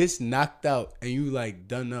that gets knocked out and you like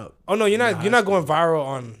done up. Oh no, you're in the not going hospital. viral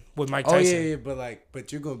on with Mike Oh Tyson. yeah,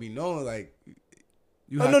 but you're gonna be known like.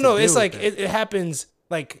 You Oh have no, to no, deal it's with like that. it happens.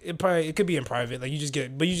 Like it could be in private. Like you just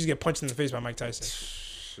get punched in the face by Mike Tyson.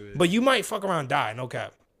 Shit. But you might fuck around and die, no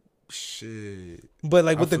cap. Shit. But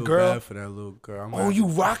like I with the feel girl, bad for that little girl. oh, you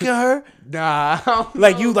rocking her? Nah.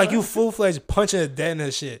 Like you full fledged punching a dead in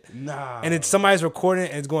her shit. Nah. And it's somebody's recording it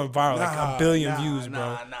and it's going viral, like a billion views, bro.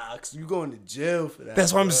 Nah, cause you going to jail for that.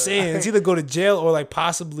 That's what I'm bro. saying. It's either go to jail or like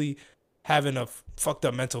possibly having a fucked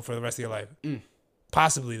up mental for the rest of your life.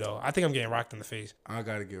 Possibly though. I think I'm getting rocked in the face. I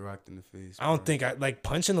gotta get rocked in the face. I don't think I like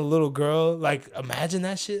punching a little girl. Like imagine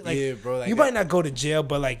that shit. Like Yeah, bro, like you that- might not go to jail,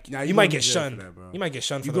 but like Nah, you you might going to get jail for shunned. that, bro. You might get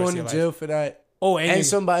shunned You for the rest going of to your life. jail for that. Oh, And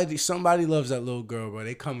you- somebody loves that little girl, bro.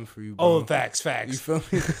 They coming for you, bro. oh, facts. You feel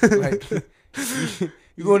me? Like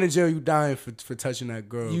you going to jail, you dying for touching that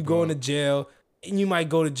girl. You bro. going to jail, and you might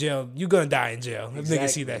go to jail. You gonna die in jail if niggas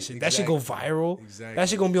see that Exactly, shit. That shit go viral. That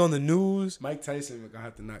shit gonna be on the news. Mike Tyson gonna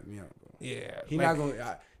have to knock me out, bro. Yeah, He like,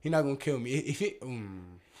 not gonna kill me. If he,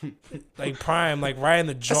 like prime, like right in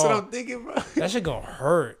the that's what jaw. I'm thinking, bro. That shit gonna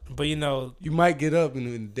hurt. But you know, You might get up in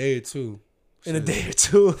a day or two. in a Shit. day or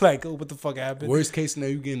two, like oh, what the fuck happened? Worst case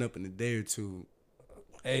scenario, you getting up in a day or two.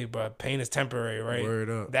 Hey, bro, pain is temporary, right? Word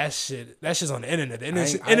up. That shit's on the internet. The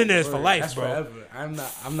internet, I internet is for word, life, that's bro. Forever. I'm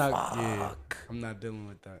not. Yeah, Fuck. I'm not dealing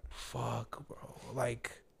with that. Fuck, bro.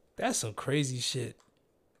 Like that's some crazy shit.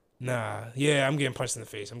 Nah, yeah, I'm getting punched in the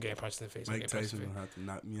face. Mike Tyson gonna have to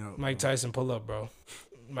knock me out. Mike bro. Tyson, pull up, bro.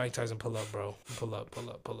 Mike Tyson, pull up, bro. Pull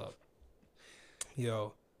up. Yo,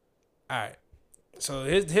 all right. So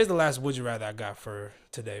here's the last would you rather I got for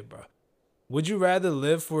today, bro. Would you rather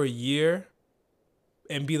live for a year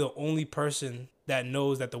and be the only person that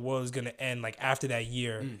knows that the world is gonna end like after that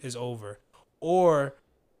year is over, or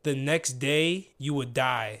the next day you would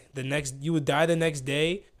die? You would die the next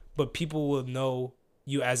day, but people will know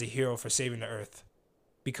you as a hero for saving the earth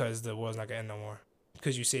because the world's not gonna end no more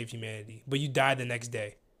because you saved humanity, but you died the next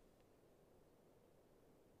day.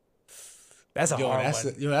 That's a hard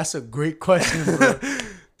one. That's a great question, bro.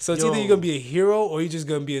 So it's Yo. either you're gonna be a hero or you're just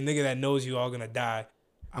gonna be a nigga that knows you all gonna die.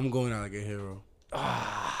 I'm going out like a hero.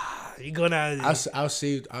 You're gonna. I'll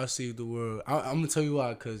save the world. I'm gonna tell you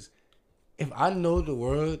why. Cause if I know the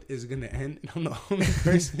world is gonna end, and I'm the only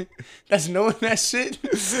person that's knowing that shit,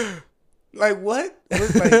 like what?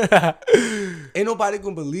 Like, ain't nobody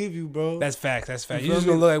gonna believe you, bro. That's facts. That's facts. You You just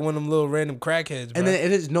feel gonna me? look like one of them little random crackheads, bro. And then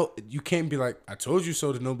it is no. You can't be like, I told you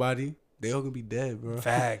so to nobody. They all gonna be dead, bro.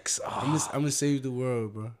 Facts. I'm gonna save the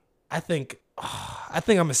world, bro. I think I'm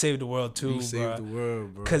gonna save the world too, You save the bro.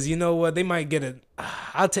 world, bro. Cause you know what? They might get it.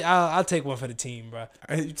 I'll take one for the team, bro.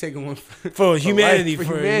 You taking one For humanity, life,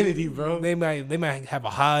 for humanity, bro. They might have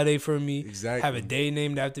a holiday for me. Exactly. Have a day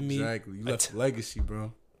named after me. Exactly. You left a legacy,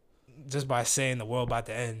 bro. Just by saying the world about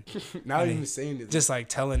to end. Not And even saying it. Just like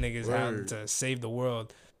telling niggas how Word. to save the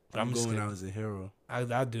world. But I'm I'm just going gonna, out as a hero.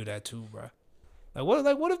 I'll do that too, bro. What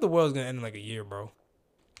if the world's gonna end in like a year, bro?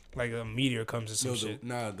 Like a meteor comes or some shit.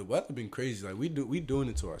 The weather been crazy. Like we doing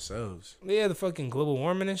it to ourselves. Yeah, the fucking global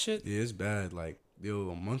warming and shit. Yeah, it's bad. Like a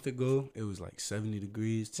month ago, it was like 70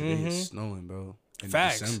 degrees. Today it's snowing, bro. In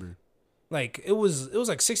Facts. December. Like it was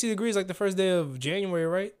like 60 degrees like the first day of January,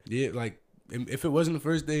 right? Yeah, like if it wasn't the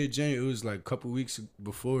first day of January, it was like a couple weeks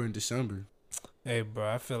before in December. Hey, bro,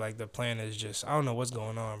 I feel like the planet is just, I don't know what's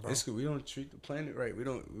going on, bro. It's 'cause we don't treat the planet right. We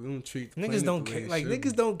don't treat the Niggas planet don't the way care. it Like, should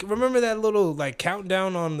niggas be. don't remember that little like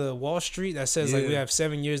countdown on the Wall Street that says like we Yeah. have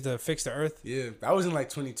 7 years to fix the Earth. Yeah, that was in like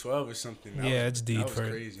 2012 or something. Yeah, it's deed that was for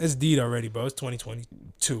crazy. it's deed already, bro. It's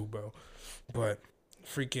 2022, bro. But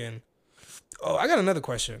freaking, oh, I got another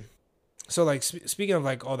question. So like speaking of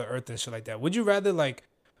like all the Earth and shit like that, would you rather like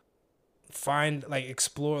find like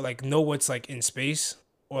explore like know what's like in space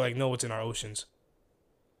or like know what's in our oceans?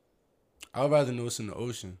 I'd rather know what's in the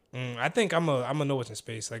ocean. I think I'm a know what's in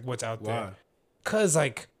space, like what's out Why? there. Cause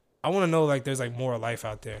like I want to know like there's like more life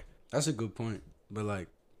out there. That's a good point. But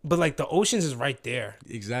like the oceans is right there.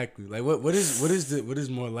 exactly. Like what is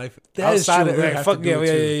more life That is true. outside of Earth Like, have fuck to do yeah, with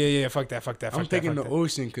yeah, you? yeah. Fuck that. I'm picking the that.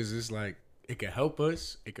 ocean because it's like it can help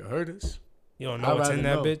us, it can hurt us. You don't know I'd what's in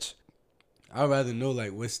that rather know. bitch. I'd rather know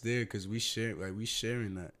like what's there because we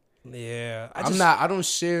sharing that. Yeah, I don't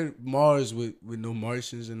share Mars with no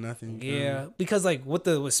Martians or nothing. you feel Yeah, me? because like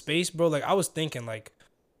with space, bro. Like I was thinking, like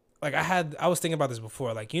I was thinking about this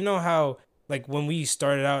before. Like you know how like when we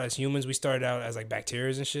started out as humans, we started out as like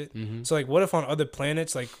bacteria and shit. Mhm. So like, what if on other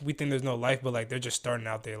planets, like we think there's no life, but like they're just starting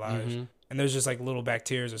out their lives, Mhm. and there's just like little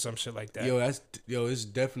bacteria or some shit like that. It's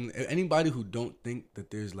definitely anybody who don't think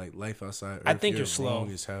that there's like life outside Earth. I think you're slow.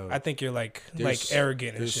 wrong as hell. I think you're like There's-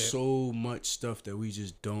 arrogant and There's shit. so much stuff that we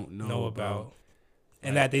just don't know, know bro. about,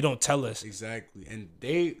 and that they don't tell us. Exactly, and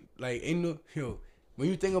they like ain't no when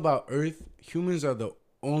you think about Earth, humans are the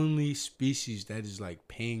only species that is like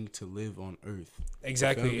paying to live on Earth. Feel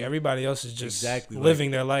Exactly. me? Everybody else is just Exactly,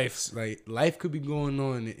 living their life. It's like life could be going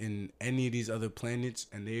on in any of these other planets,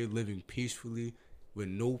 and they're living peacefully with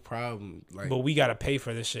no problem. Like, But we gotta pay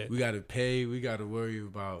for this shit. we gotta pay, we gotta worry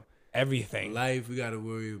about Everything. life, we gotta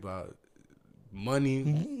worry about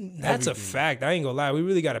money. That's a everything. fact. I ain't gonna lie. We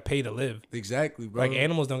really gotta pay to live. Exactly, bro. Like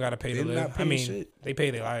animals don't gotta pay They to not live. I paying mean, shit. they pay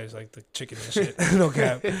their lives, like the chicken and shit. No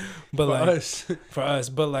cap. But for like us, for us,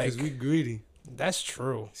 but like because we greedy. that's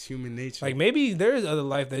true. It's human nature. Like maybe there is other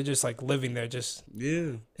life. They're just like living there, just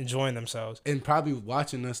yeah, enjoying themselves. and probably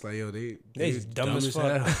watching us like they Dumb as fuck.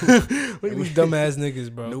 hell. Look at these dumbass niggas,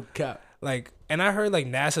 bro. No cap. Like, and I heard like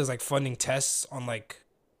NASA's like funding tests on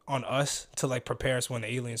us to like prepare us when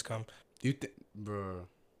the aliens come. You think,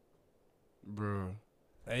 bro?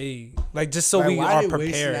 Hey, like just so Like, we why are they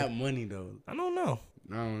wasting prepared. that money though? I don't know.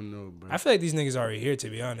 I don't know, bro. I feel like these niggas already here, to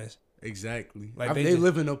be honest. Exactly. Like, Like they they just-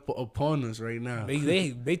 living upon us right now.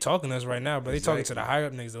 They talking to us right now, but they talking to the higher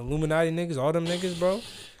up niggas, the Illuminati niggas, all them niggas, bro.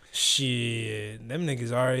 Shit, them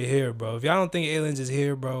niggas already here, bro. If y'all don't think aliens is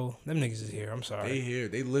here, bro, them niggas is here. I'm They sorry. here.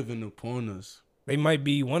 They living upon us. They might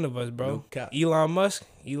be one of us, bro. No cap. Elon Musk,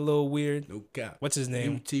 he a little weird. No cap. What's his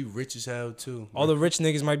name? UT rich as hell too. All the rich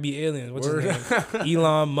niggas might be aliens. What's Word. his name?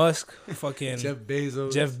 Elon Musk, fucking Jeff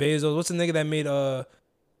Bezos. Jeff Bezos. What's the nigga that made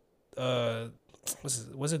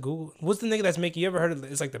was it Google? What's the nigga that's making? You ever heard of?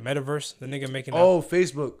 It's like the metaverse. The nigga making. Oh,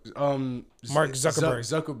 Facebook. Mark Zuckerberg.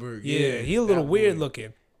 Zuckerberg. yeah, he a little that weird boy.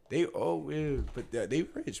 looking. They all weird, but they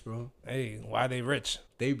rich, bro. Hey, why they rich?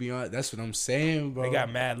 They beyond. That's what I'm saying, bro. They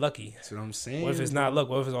got mad lucky. That's what I'm saying. What if it's not luck?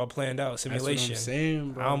 What if it's all planned out? That's Simulation. what I'm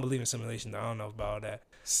saying, bro. I don't believe in simulation. I don't know about all that.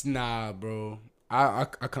 Nah, bro. I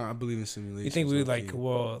can't. I believe in simulation. You think we like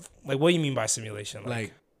well, like what do you mean by simulation?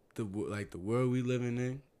 like the world we living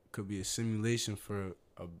in could be a simulation for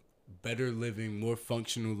a better living, more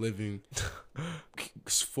functional living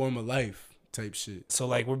form of life type shit. so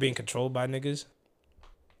like we're being controlled by niggas.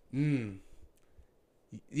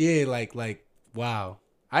 Yeah, like wow.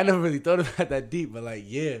 I never really thought about that deep, but like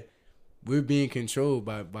yeah, we're being controlled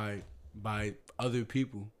by other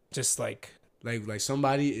people. Just like Like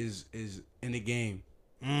somebody is in the game.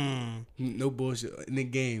 No bullshit in the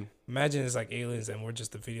game. imagine it's like aliens and we're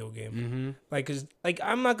just a video game. Mm-hmm. Like, cause like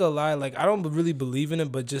I'm not gonna lie, like I don't really believe in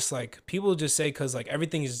it, but just like people just say, cause like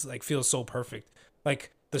everything is like feels so perfect.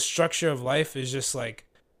 Like the structure of life is just like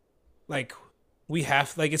we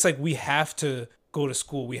have like it's like we have to go to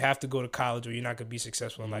school, we have to go to college, or you're not gonna be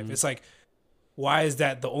successful in life. It's like why is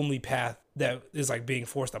that the only path that is like being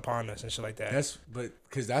forced upon us and shit like that? That's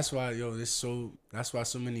why that's why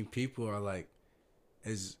so many people are like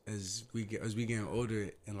as we getting older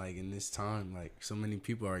and like in this time like so many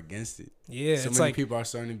people are against it. Yeah, so it's many like people are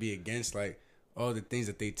starting to be against like all the things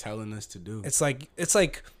that they telling us to do. it's like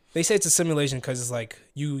they say it's a simulation because it's like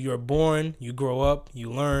you're born, you grow up, you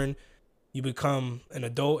learn, you become an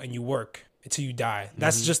adult, and you work until you die.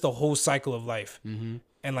 That's just the whole cycle of life.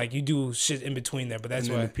 And like you do shit in between there, but that's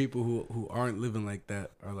and then why the people who aren't living like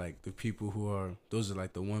that are like the people who are those are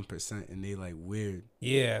like the 1% and they like weird.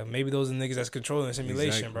 yeah, maybe those are niggas that's controlling the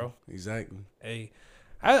simulation, Exactly. bro. Exactly. Hey,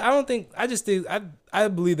 I don't think. I just think I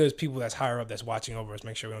believe there's people that's higher up that's watching over us.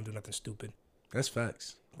 Make sure we don't do nothing stupid. That's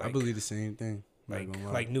facts. Like, I believe the same thing.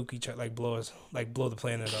 Like nuke each other, like blow the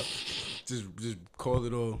planet up. Just call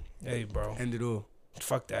it all. Hey, bro. End it all.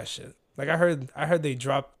 Fuck that shit. Like I heard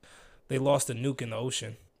they lost a nuke in the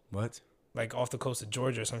ocean. What? Like off the coast of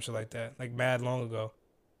Georgia or some shit like that. Like mad long ago.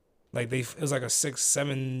 Like it was like a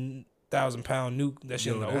 7,000 pound nuke. That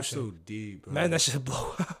shit in the ocean. That's so deep, bro. Man, that shit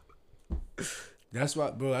blow up. That's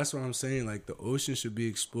why, bro. That's what I'm saying. Like the ocean should be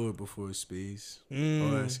explored before space.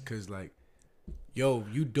 Because like, yo,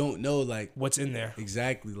 you don't know like what's in there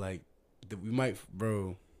exactly. Like we might,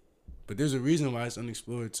 bro. But there's a reason why it's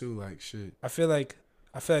unexplored too. Like shit. I feel like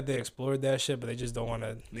they explored that shit, but they just don't want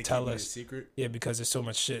to tell us. Secret. Yeah, because there's so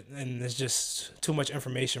much shit and there's just too much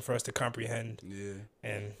information for us to comprehend. Yeah.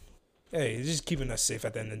 And hey, it's just keeping us safe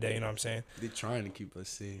at the end of the day. You know what I'm saying? They trying to keep us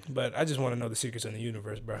safe. But I just want to know the secrets in the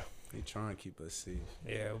universe, bro. They trying to keep us safe.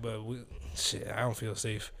 Yeah, but I don't feel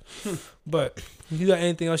safe. But you got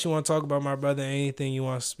anything else you want to talk about, my brother? Anything you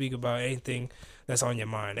want to speak about? Anything that's on your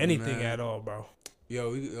mind? Anything at all, bro? Yo,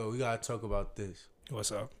 we gotta talk about this.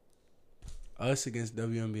 What's up? Us against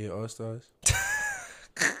WNBA All-Stars.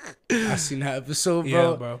 I seen that episode,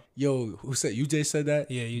 bro. Yeah, bro. Yo, who said you just said that?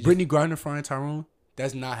 Yeah, you. Brittany Griner frying Tyrone.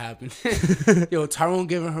 That's not happening. Yo, Tyrone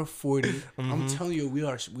giving her 40. Mm-hmm. I'm telling you, we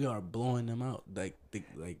are blowing them out. Like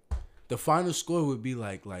the final score would be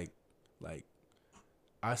like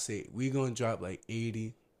I say we gonna drop like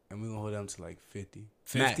 80 and we gonna hold them to like 50.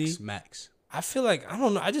 50? Max. I feel like I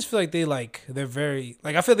don't know. I just feel like they're very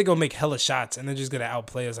like I feel like they're gonna make hella shots and they're just gonna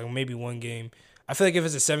outplay us like maybe one game. I feel like if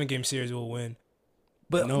it's a 7-game series, we'll win.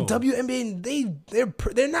 But no. WNBA,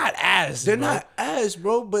 they're not ass. They're not ass,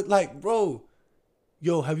 bro. But like, bro,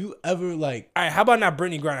 yo, have you ever like? All right, how about not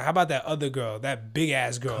Brittany Griner? How about that other girl, that big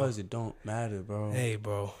ass girl? Because it don't matter, bro. Hey,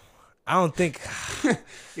 bro, I don't think.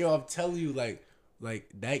 Yo, I'm telling you, like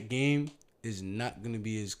that game is not gonna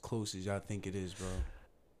be as close as y'all think it is, bro.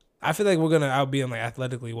 I feel like we're gonna outbeat them like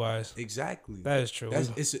athletically wise. Exactly. That is true.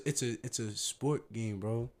 It's a sport game,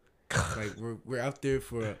 bro. Like we're out there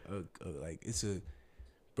for a like it's a,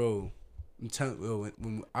 bro. I'm telling you,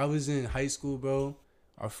 when I was in high school, bro,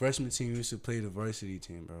 our freshman team used to play the varsity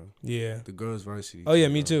team, bro. Yeah. The girls varsity. Oh team, yeah,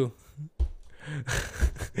 me bro. too.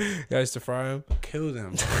 Guys to fry them. Kill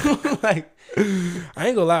them, bro. Like I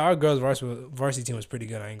ain't gonna lie, our girls varsity team was pretty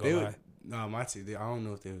good. I ain't gonna lie. No, my team. I don't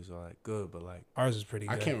know if they was all like good, but like ours was pretty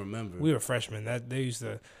good. I can't remember. We were freshmen.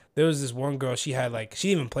 There was this one girl. She didn't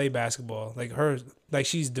even play basketball. Like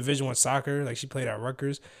she's Division I soccer. Like she played at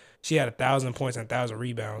Rutgers. She had 1,000 points and 1,000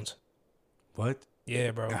 rebounds. What?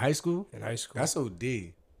 Yeah, bro. In high school? In high school. That's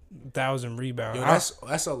OD. 1,000 rebounds. Yo,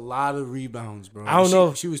 that's a lot of rebounds, bro. I don't know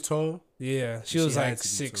if she was tall. Yeah, she was like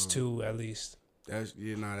 6'2" at least. That's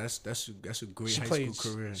a great high school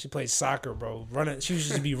career. She played soccer, bro. She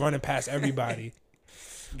used to be running past everybody.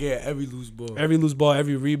 Yeah, every loose ball,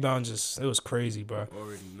 every rebound, it was crazy, bro.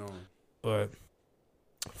 Already know. But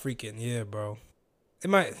freaking yeah, bro.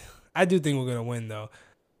 I do think we're gonna win though.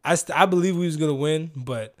 I believe we was gonna win,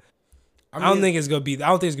 but I don't think it's gonna be that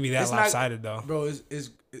lopsided though. Bro,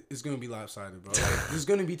 it's gonna be lopsided, bro. Like, there's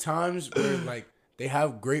gonna be times where like they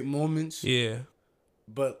have great moments. Yeah.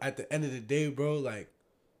 But at the end of the day, bro, like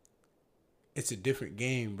it's a different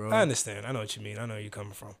game, bro. I understand. I know what you mean. I know where you're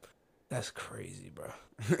coming from. That's crazy, bro.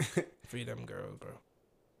 Free them girls, bro.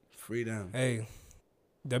 Free them. Hey,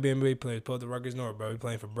 WNBA players, pull up the Rutgers North, bro. We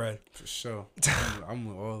playing for bread. For sure. I'm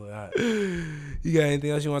with all of that. You got anything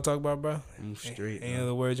else you want to talk about, bro? I'm straight. Any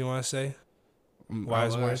other words you want to say?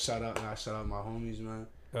 Wise words. Shout out my homies, man.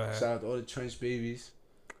 Go ahead. Shout out to all the Trench babies.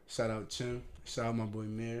 Shout out Chim. Shout out my boy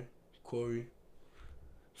Mir, Corey.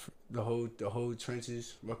 The whole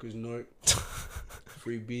trenches, Rutgers North.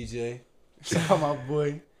 Free BJ. Shout out my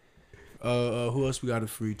boy. Who else we got a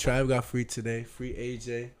free? Trav got free today. Free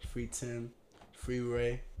AJ. Free Tim. Free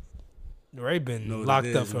Ray. Ray been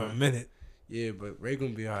locked up for a minute. Yeah, but Ray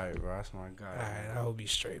gonna be alright, bro. That's my guy. Alright, I hope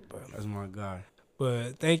he's straight, bro. That's my guy.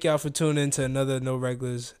 But thank y'all for tuning in to another No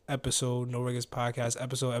Regulars episode, No Regulars podcast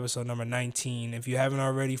episode number 19. If you haven't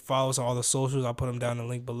already, follow us on all the socials. I'll put them down in the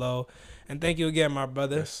link below. And thank you again, my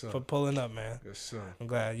brother, for pulling up, man. Yes, sir. I'm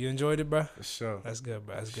glad. You enjoyed it, bro? For sure. That's good,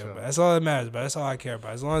 bro. That's good, bro. That's all that matters, bro. That's all I care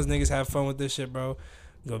about. As long as niggas have fun with this shit, bro,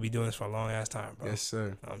 we're going to be doing this for a long ass time, bro. Yes, sir. You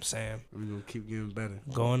know what I'm saying? We're going to keep getting better.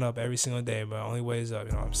 Going up every single day, bro. Only way is up,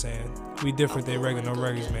 you know what I'm saying? We different, they regular, no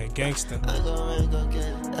regulars, man. Gangsta. I ain't gonna really go get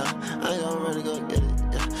it. I'm gonna really go get it.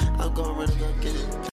 I'm gonna really go get it.